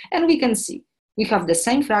 And we can see, we have the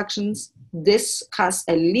same fractions. This has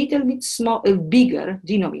a little bit bigger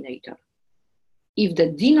denominator. If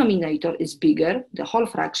the denominator is bigger, the whole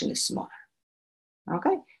fraction is smaller.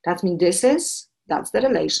 Okay, that means that's the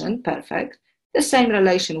relation, perfect. The same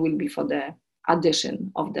relation will be for the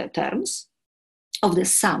addition of the terms, of the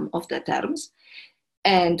sum of the terms.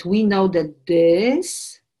 And we know that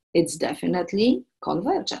it's definitely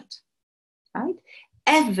convergent, right?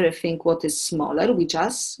 Everything what is smaller, we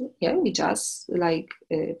just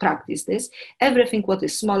practice this. Everything what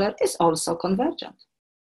is smaller is also convergent.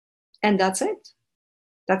 And that's it.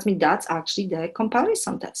 That means that's actually the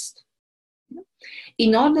comparison test.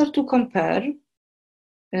 In order to compare,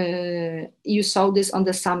 you saw this on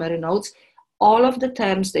the summary notes, all of the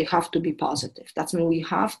terms, they have to be positive. That means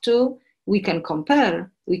we can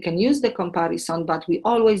compare, we can use the comparison, but we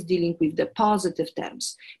always dealing with the positive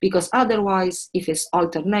terms, because otherwise, if it's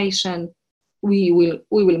alternation, we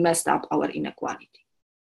will mess up our inequality.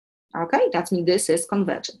 Okay, that means this is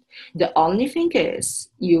convergent. The only thing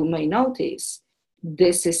is, you may notice,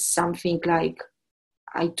 this is something like,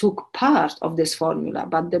 I took part of this formula,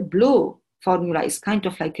 but the blue formula is kind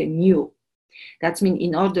of like a new. That means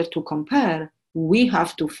in order to compare, we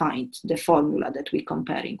have to find the formula that we're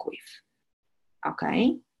comparing with.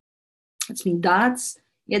 Okay, that means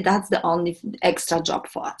that's the only extra job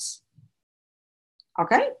for us.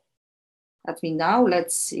 Okay, that means now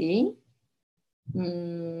let's see.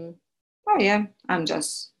 I'm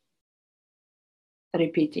just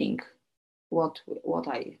repeating what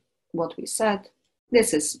we said.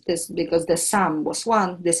 This because the sum was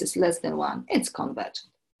 1. This is less than 1. It's convergent.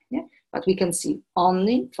 Yeah, but we can see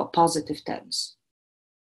only for positive terms.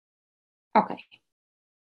 Okay.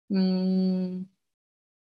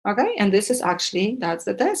 Okay, and this is actually, that's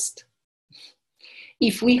the test.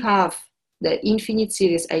 If we have the infinite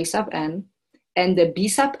series A sub n, and the B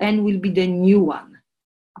sub n will be the new one,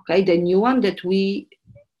 okay, the new one that we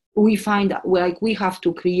find, like we have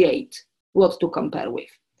to create what to compare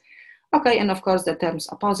with. Okay, and of course the terms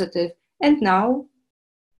are positive, and now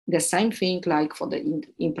the same thing like for the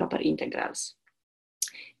improper integrals.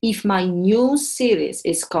 If my new series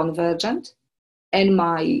is convergent, and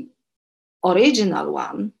my original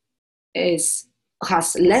one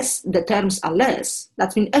has less, the terms are less,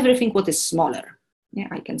 that means everything what is smaller. Yeah,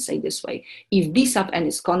 I can say this way. If B sub n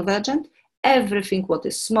is convergent, everything what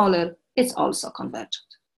is smaller is also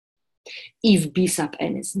convergent. If B sub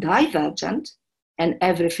n is divergent, and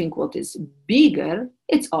everything what is bigger,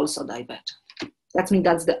 it's also divergent. That means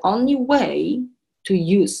that's the only way to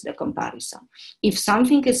use the comparison. If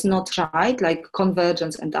something is not right, like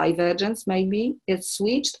convergence and divergence, maybe it's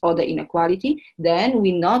switched, or the inequality, then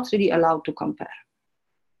we're not really allowed to compare.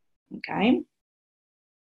 Okay.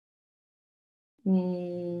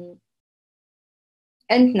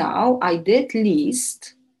 And now I did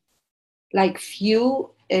list like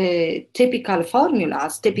few typical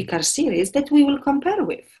formulas, typical series that we will compare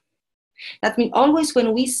with. That means always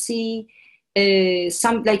when we see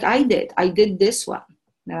some, like I did this one,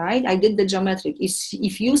 all right? I did the geometric.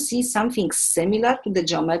 If you see something similar to the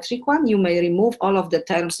geometric one, you may remove all of the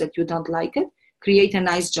terms that you don't like it, create a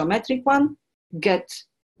nice geometric one, get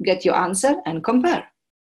your answer and compare.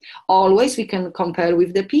 Always we can compare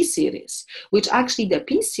with the P-series, which actually the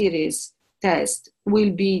P-series test will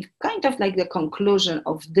be kind of like the conclusion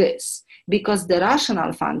of this, because the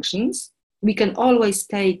rational functions, we can always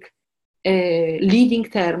take a leading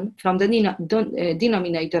term from the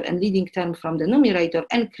denominator and leading term from the numerator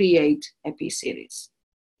and create a P-series.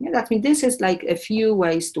 Yeah, that means this is like a few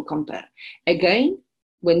ways to compare. Again,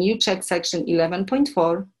 when you check section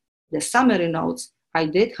 11.4, the summary notes, I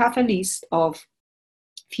did have a list of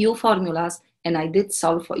few formulas and I did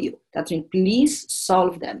solve for you. That means please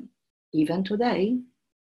solve them, even today.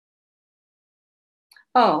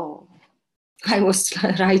 Oh, I was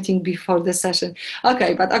writing before the session.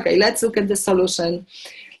 Okay, but okay, let's look at the solution.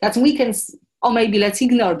 That we can, or maybe let's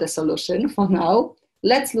ignore the solution for now.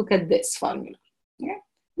 Let's look at this formula. Yeah?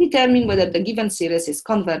 Determine whether the given series is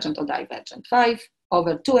convergent or divergent. 5,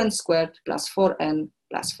 over 2n squared plus 4n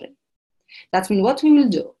plus 3. That means what we will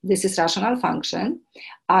do, this is rational function,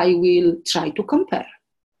 I will try to compare.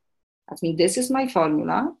 That means this is my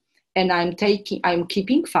formula, and I'm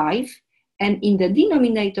keeping 5, and in the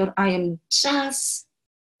denominator, I am just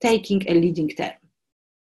taking a leading term.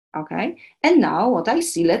 Okay, and now what I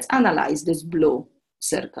see, let's analyze this blue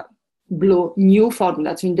circle, blue new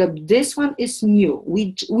formula. That means this one is new,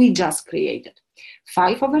 we just created.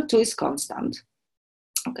 5 over 2 is constant.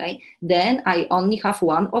 Okay, then I only have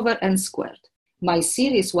 1 over n squared. My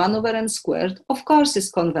series 1 over n squared, of course,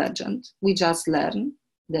 is convergent. We just learn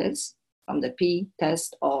this from the P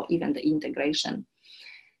test or even the integration.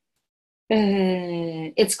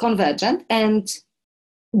 It's convergent. And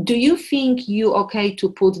do you think you okay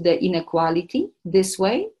to put the inequality this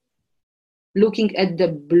way? Looking at the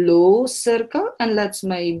blue circle, and let's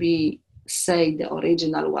maybe say the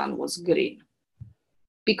original one was green.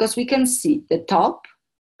 Because we can see the top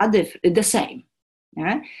are the same.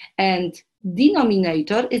 Yeah? And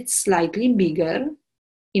denominator, it's slightly bigger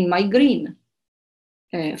in my green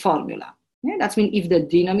formula. Yeah? That means if the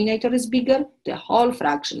denominator is bigger, the whole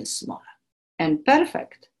fraction is smaller. And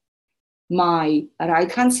perfect. My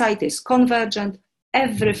right-hand side is convergent.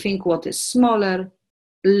 Everything what is smaller,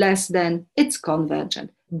 less than, it's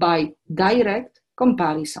convergent by direct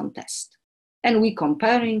comparison test. And we're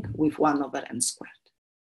comparing with 1 over n squared.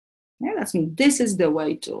 Yeah, that means this is the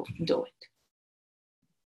way to do it.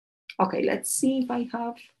 Okay, let's see if I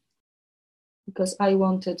have, because I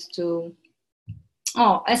wanted to,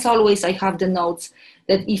 as always, I have the notes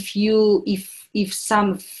that if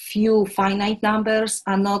some few finite numbers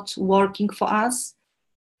are not working for us,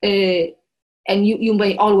 and you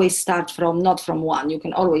may always start from, not from 1, you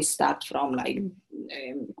can always start from like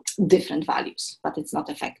different values, but it's not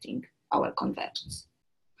affecting our convergence.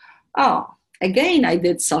 Again, I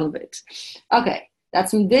did solve it. Okay,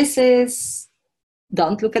 that's this is,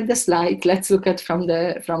 don't look at the slide, let's look at from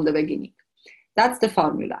the beginning. That's the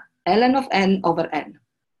formula, ln of n over n.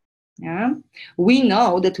 Yeah? We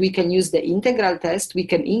know that we can use the integral test, we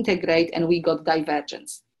can integrate, and we got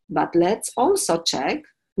divergence. But let's also check,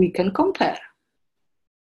 we can compare.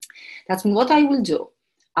 That's what I will do.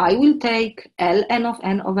 I will take ln of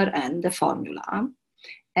n over n, the formula,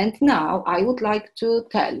 and now I would like to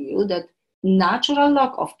tell you that natural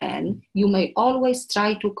log of n, you may always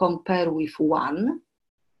try to compare with 1,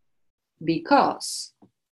 because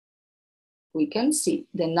we can see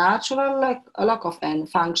the natural log of n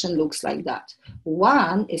function looks like that.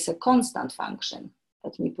 1 is a constant function.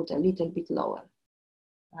 Let me put a little bit lower,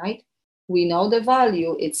 right? We know the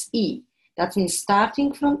value, it's e. That means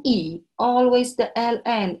starting from e, always the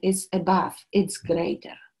ln is above, it's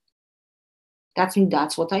greater. That means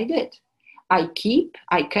that's what I did. I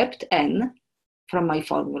kept n from my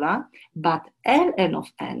formula, but ln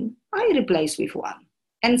of n, I replace with 1.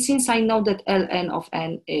 And since I know that ln of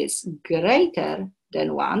n is greater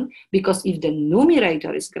than 1, because if the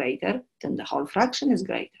numerator is greater, then the whole fraction is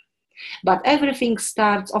greater. But everything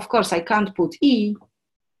starts, of course, I can't put e,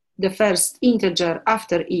 the first integer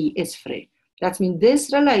after e is 3. That means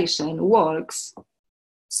this relation works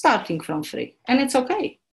starting from 3. And it's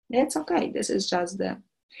okay. It's okay. This is just the...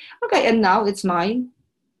 Okay, and now it's my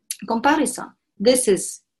comparison. This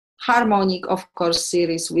is harmonic, of course,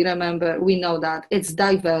 series. We know that it's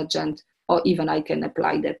divergent, or even I can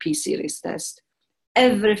apply the P-series test.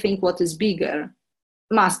 Everything what is bigger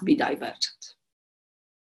must be divergent.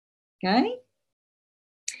 Okay?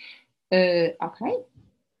 Okay.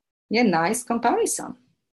 Yeah, nice comparison.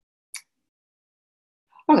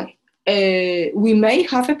 Okay. We may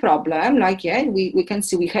have a problem, like, yeah, we can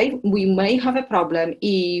see we may have a problem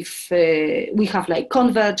if we have like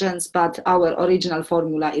convergence, but our original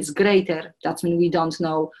formula is greater. That means we don't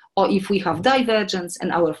know. Or if we have divergence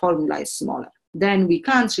and our formula is smaller, then we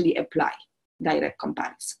can't really apply direct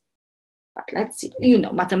comparison. But let's see,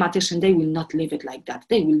 mathematicians, they will not leave it like that.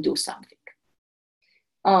 They will do something.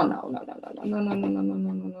 Oh, no.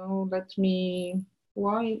 Let me,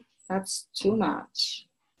 why? That's too much.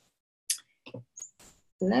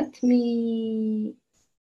 Let me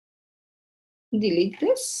delete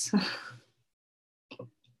this.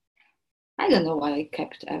 I don't know why I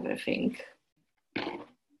kept everything.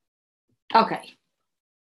 Okay,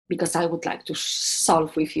 because I would like to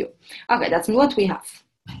solve with you. Okay, that's what we have.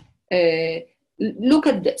 Look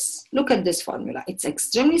at this. Look at this formula. It's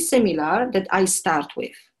extremely similar that I start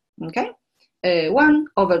with. Okay, 1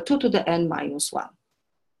 over 2 to the n minus 1.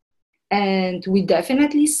 And we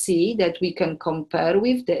definitely see that we can compare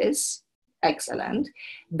with this. Excellent.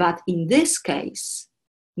 But in this case,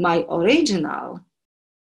 my original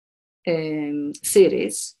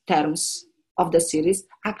series terms of the series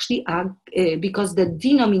actually are, because the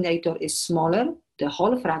denominator is smaller, the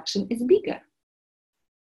whole fraction is bigger.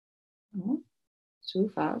 Too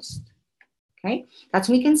fast. Okay, that's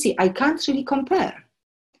we can see. I can't really compare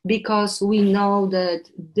because we know that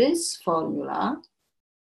this formula,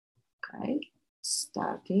 okay,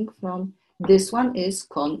 starting from this one is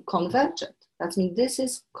convergent. That means this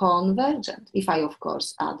is convergent. If I, of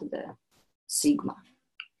course, add the sigma.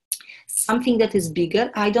 Something that is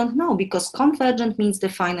bigger, I don't know, because convergent means the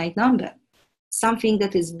finite number. Something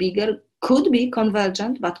that is bigger could be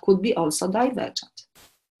convergent, but could be also divergent.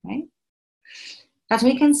 Okay? As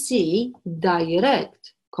we can see,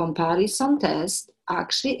 direct comparison test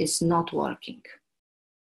actually is not working.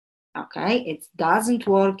 Okay, it doesn't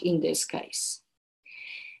work in this case.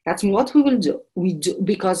 That's what we will do. We do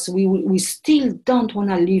because we still don't want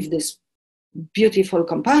to leave this beautiful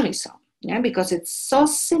comparison, yeah, because it's so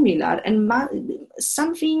similar and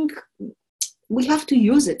something we have to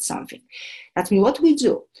use it something. That's what we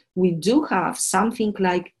do. We do have something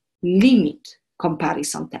like limit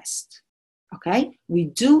comparison test. Okay, we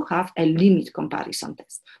do have a limit comparison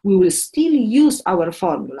test. We will still use our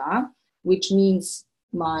formula, which means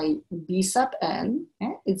my b sub n,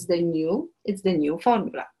 it's the new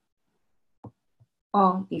formula.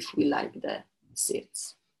 Or if we like the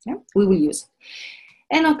series, yeah, we will use it.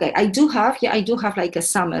 And okay, I do have like a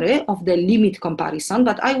summary of the limit comparison,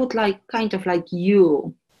 but I would like kind of like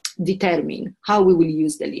you determine how we will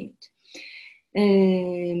use the limit.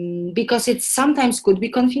 Because it sometimes could be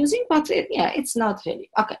confusing, but it's not really.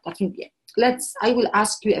 Okay, that's it. I will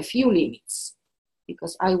ask you a few limits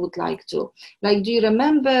because I would like to, like, do you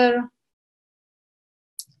remember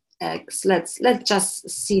x? Let's just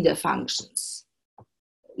see the functions.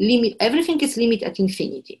 Limit, everything is limit at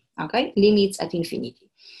infinity, okay? Limits at infinity.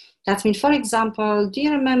 That means, for example, do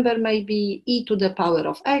you remember maybe e to the power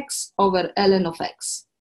of x over ln of x?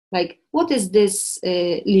 Like, what is this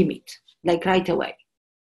limit? Like right away.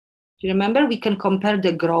 Do you remember? We can compare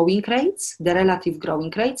the growing rates, the relative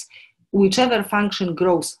growing rates. Whichever function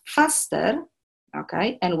grows faster,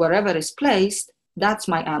 okay, and wherever is placed, that's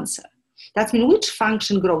my answer. That means which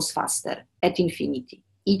function grows faster at infinity?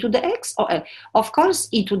 E to the x or L? Of course,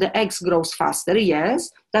 e to the x grows faster,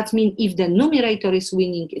 yes. That means if the numerator is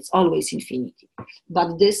winning, it's always infinity.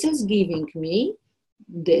 But this is giving me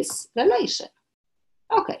this relation.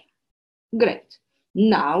 Okay, great.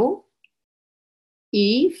 Now,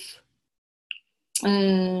 if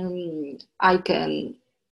I can,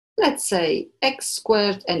 let's say, x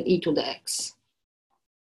squared and e to the x.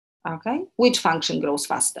 Okay, which function grows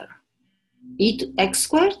faster? E to x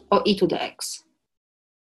squared or e to the x?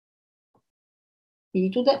 E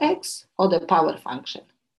to the x or the power function?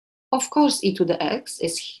 Of course, e to the x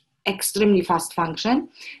is extremely fast function.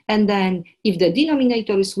 And then if the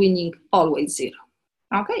denominator is winning, always 0.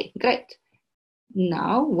 Okay, great.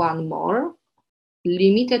 Now, one more,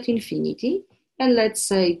 limit at infinity. And let's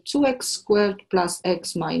say 2x squared plus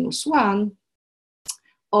x minus 1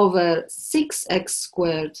 over 6x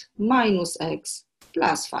squared minus x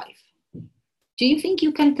plus 5. Do you think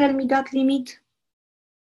you can tell me that limit?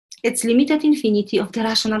 It's limit at infinity of the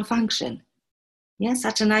rational function. Yeah,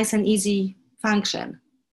 such a nice and easy function.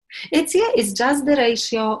 It's just the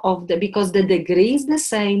ratio of because the degree is the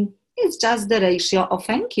same. It's just the ratio of,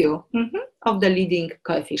 thank you, of the leading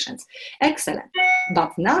coefficients. Excellent.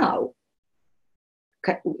 But now,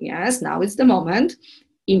 yes, now it's the moment.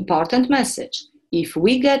 Important message. If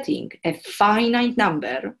we're getting a finite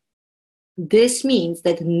number, this means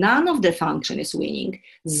that none of the function is winning.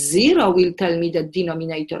 0 will tell me that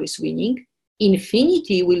denominator is winning.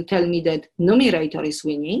 Infinity will tell me that numerator is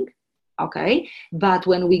winning. Okay, but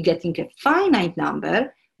when we're getting a finite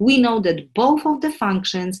number, we know that both of the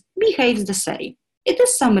functions behave the same. It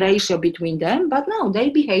is some ratio between them, but no, they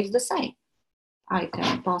behave the same. I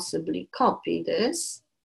can possibly copy this.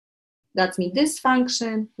 That means this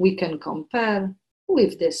function we can compare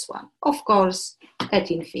with this one, of course,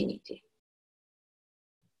 at infinity.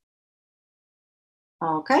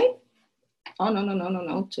 Okay. Oh,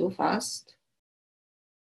 no, too fast.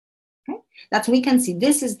 Okay. That we can see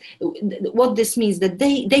this is what this means, that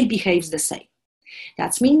they behave the same.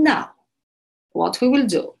 That's me now. What we will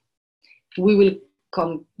do, we will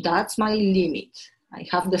that's my limit. I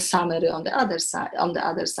have the summary on the other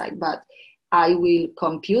side, but I will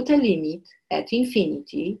compute a limit at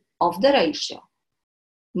infinity of the ratio,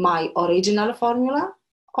 my original formula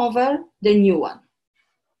over the new one.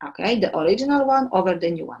 Okay, the original one over the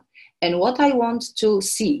new one. And what I want to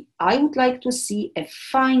see, I would like to see a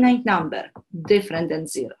finite number different than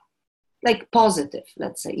 0. Like positive,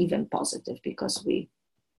 let's say even positive, because we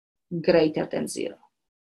greater than 0.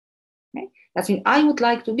 Okay? That means I would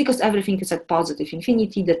like to, because everything is at positive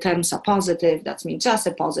infinity, the terms are positive, that means just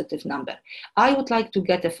a positive number. I would like to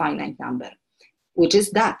get a finite number, which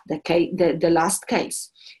is that, the last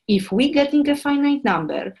case. If we getting a finite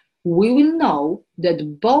number, we will know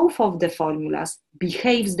that both of the formulas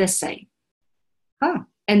behaves the same.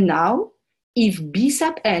 And now, if B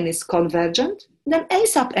sub n is convergent, then A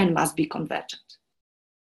sub n must be convergent.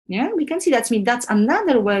 Yeah, we can see that's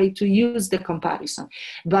another way to use the comparison.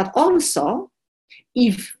 But also,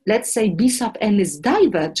 if let's say B sub n is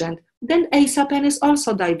divergent, then A sub n is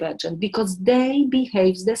also divergent because they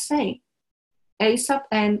behave the same. A sub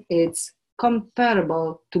n is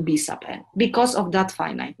comparable to B sub n because of that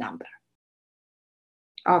finite number.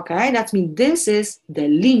 Okay, that means this is the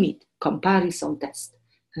limit comparison test.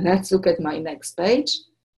 Let's look at my next page,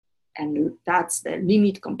 and that's the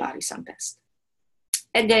limit comparison test.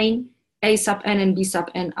 Again, A sub n and B sub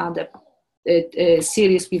n are the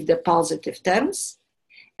series with the positive terms,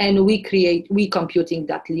 and we computing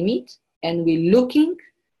that limit, and we're looking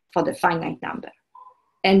for the finite number.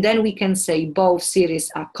 And then we can say both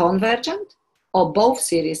series are convergent or both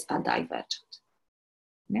series are divergent.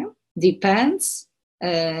 Yeah? Depends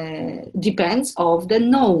of the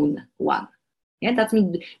known one. Yeah, that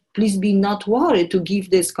means please be not worried to give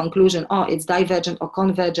this conclusion, oh, it's divergent or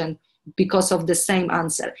convergent because of the same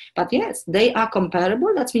answer. But yes, they are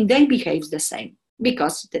comparable. That means they behave the same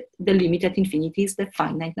because the limit at infinity is the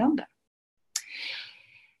finite number.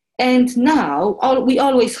 And now we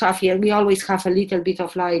always have a little bit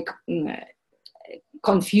of like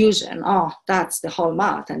confusion. Oh, that's the whole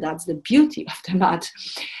math, and that's the beauty of the math.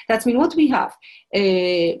 That's mean what we have.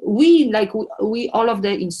 We all of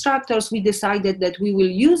the instructors, we decided that we will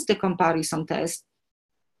use the comparison test.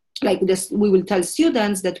 Like this, we will tell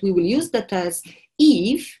students that we will use the test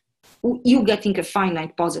if you're getting a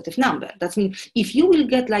finite positive number. That means if you will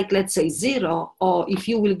get like, let's say 0, or if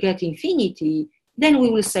you will get infinity, then we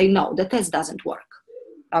will say, no, the test doesn't work.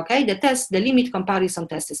 Okay, the limit comparison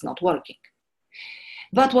test is not working.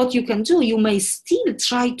 But what you can do, you may still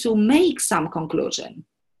try to make some conclusion.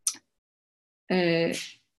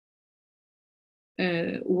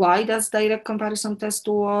 Why does direct comparison test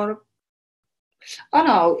work? Oh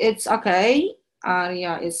no, it's okay.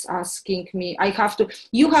 Aria is asking me,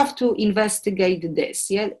 you have to investigate this.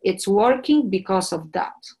 Yeah, it's working because of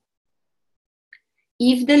that.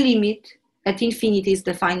 If the limit at infinity is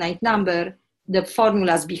the finite number, the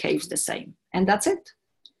formulas behaves the same, and that's it.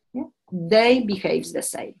 Yeah? They behave the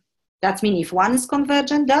same. That means if one is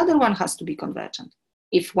convergent, the other one has to be convergent.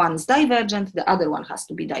 If one is divergent, the other one has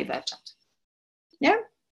to be divergent. Yeah?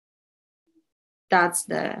 That's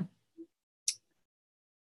the...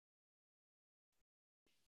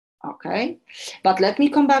 Okay, but let me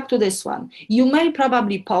come back to this one. You may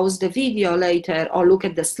probably pause the video later or look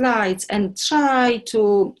at the slides and try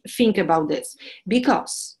to think about this,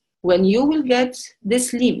 because when you will get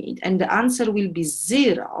this limit and the answer will be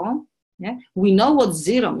 0, yeah, we know what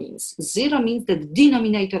 0 means. 0 means that the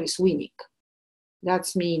denominator is winning.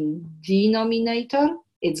 That means denominator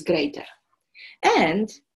is greater.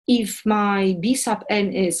 And if my B sub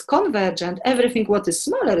n is convergent, everything what is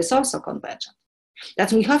smaller is also convergent.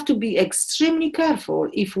 That we have to be extremely careful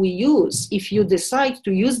if you decide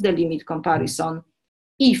to use the limit comparison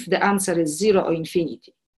if the answer is 0 or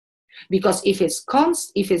infinity. Because if it's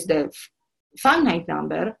the finite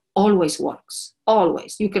number, always works,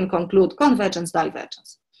 always. You can conclude convergence,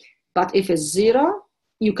 divergence. But if it's 0,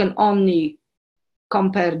 you can only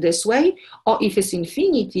compare this way, or if it's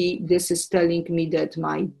infinity, this is telling me that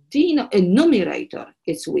my numerator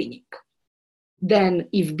is winning. Then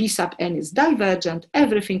if B sub n is divergent,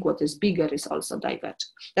 everything what is bigger is also divergent.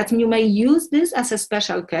 That means you may use this as a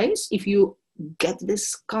special case if you get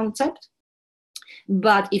this concept,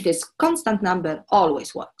 but if it's constant number,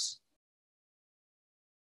 always works.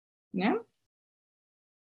 Yeah?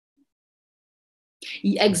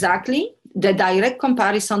 Exactly, the direct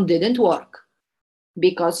comparison didn't work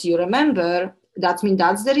because you remember, that means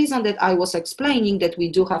that's the reason that I was explaining that we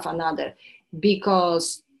do have another,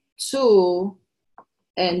 because 2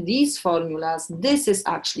 and these formulas, this is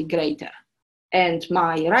actually greater. And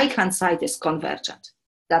my right-hand side is convergent.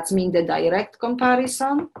 That means the direct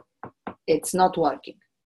comparison, it's not working.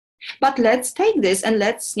 But let's take this and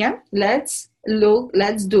let's do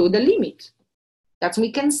the limit. That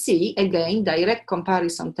we can see, again, direct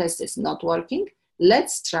comparison test is not working.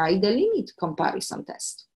 Let's try the limit comparison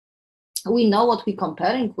test. We know what we're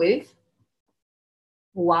comparing with,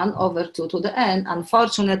 1 over 2 to the n.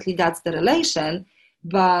 Unfortunately, that's the relation,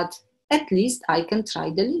 but at least I can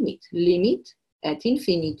try the limit. Limit at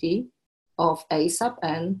infinity of A sub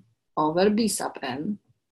n over B sub n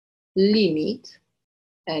limit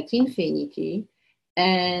at infinity,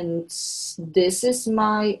 and this is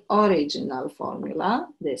my original formula.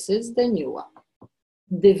 This is the new one.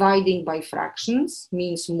 Dividing by fractions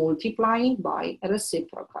means multiplying by a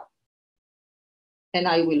reciprocal. And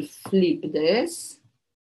I will flip this.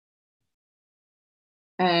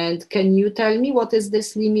 And can you tell me what is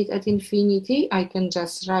this limit at infinity? I can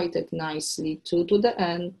just write it nicely, 2 to the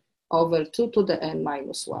n over 2 to the n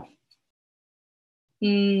minus 1.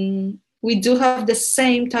 We do have the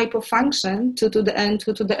same type of function, 2 to the n,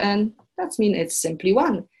 2 to the n. That means it's simply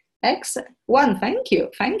 1. X, 1, thank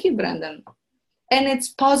you, Brandon. And it's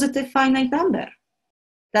positive finite number.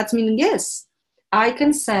 That means, yes, I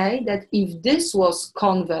can say that if this was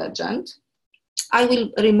convergent, I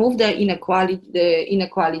will remove the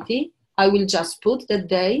inequality. I will just put that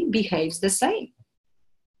they behaves the same.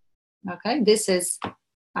 Okay, this is,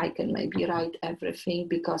 I can maybe write everything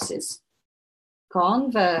because it's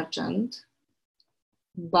convergent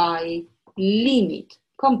by limit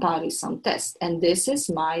comparison test. And this is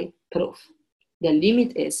my proof. The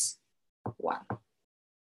limit is 1.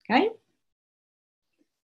 Okay?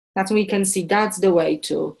 That we can see that's the way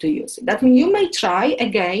to use it. That means you may try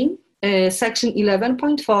again. Section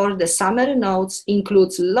 11.4, the summary notes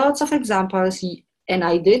includes lots of examples, and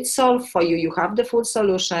I did solve for you. You have the full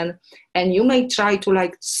solution, and you may try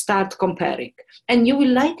to start comparing. And you will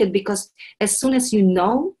like it because as soon as you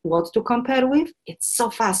know what to compare with, it's so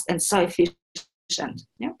fast and so efficient.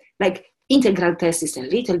 Yeah? Like integral test is a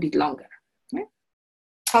little bit longer. Yeah?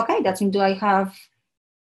 Okay, that means do I have,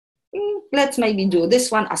 let's maybe do this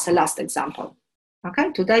one as a last example.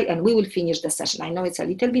 Okay, today, and we will finish the session. I know it's a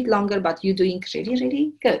little bit longer, but you're doing really,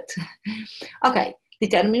 really good. Okay,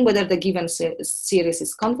 determine whether the given series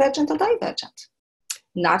is convergent or divergent.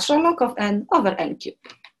 Natural log of n over n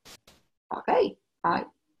cubed. Okay, my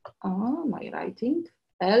writing,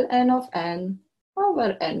 ln of n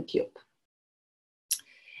over n cubed.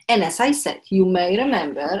 And as I said, you may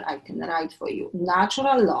remember, I can write for you,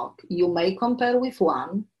 natural log, you may compare with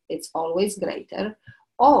 1, it's always greater,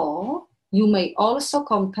 or you may also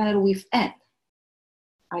compare with n.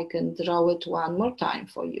 I can draw it one more time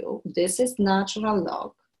for you. This is natural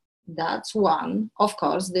log. That's 1. Of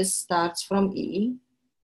course, this starts from e.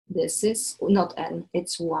 This is not n,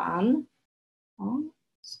 it's 1. Oh,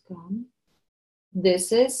 it's gone.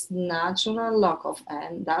 This is natural log of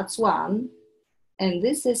n. That's 1. And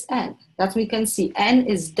this is n. That we can see n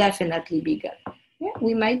is definitely bigger. Yeah,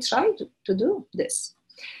 we may try to do this.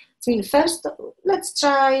 So first, let's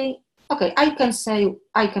try. Okay, I can say,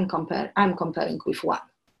 I can compare, I'm comparing with 1.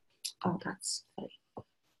 Oh, that's very.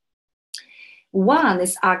 1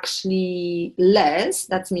 is actually less,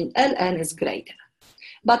 that means ln is greater.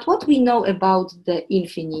 But what we know about the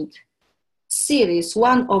infinite series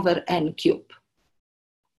 1 over n cubed?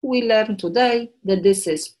 We learned today that this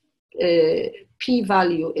is,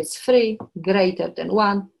 p-value is 3, greater than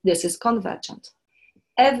 1, this is convergent.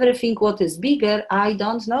 Everything what is bigger, I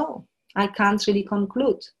don't know. I can't really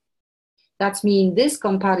conclude. That means this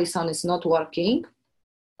comparison is not working.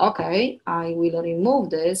 Okay, I will remove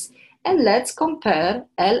this and let's compare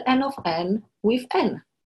ln of n with n.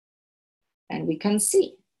 And we can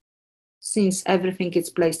see, since everything is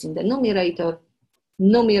placed in the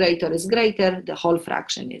numerator is greater, the whole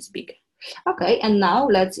fraction is bigger. Okay, and now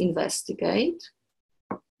let's investigate.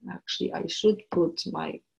 Actually, I should put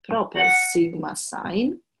my proper sigma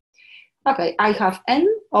sign. Okay, I have n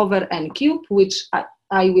over n cubed, which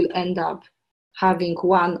I will end up having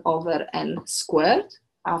 1 over n squared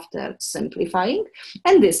after simplifying,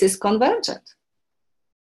 and this is convergent.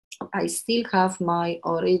 I still have my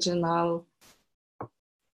original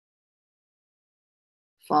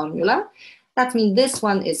formula. That means this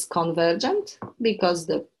one is convergent because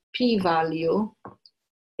the p-value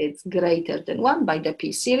is greater than 1 by the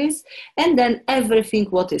p-series, and then everything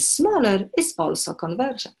what is smaller is also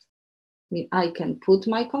convergent. I can put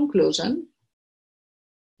my conclusion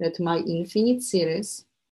that my infinite series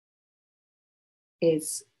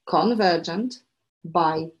is convergent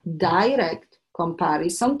by direct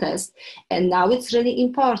comparison test. And now it's really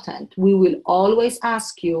important. We will always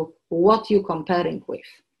ask you what you're comparing with.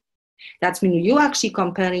 That means you're actually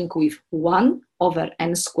comparing with 1 over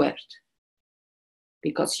n squared.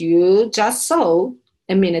 Because you just saw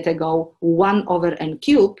a minute ago 1 over n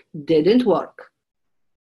cubed didn't work.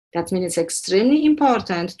 That means it's extremely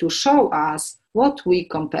important to show us what we're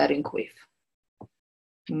comparing with.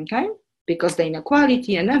 Okay? Because the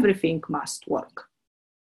inequality and everything must work.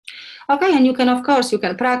 Okay, and you can, of course, you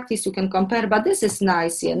can practice, you can compare, but this is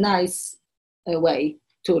nice, a nice way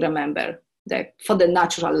to remember for the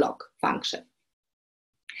natural log function.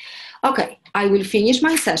 Okay, I will finish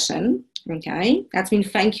my session. Okay, that means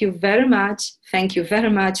thank you very much. Thank you very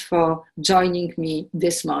much for joining me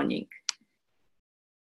this morning.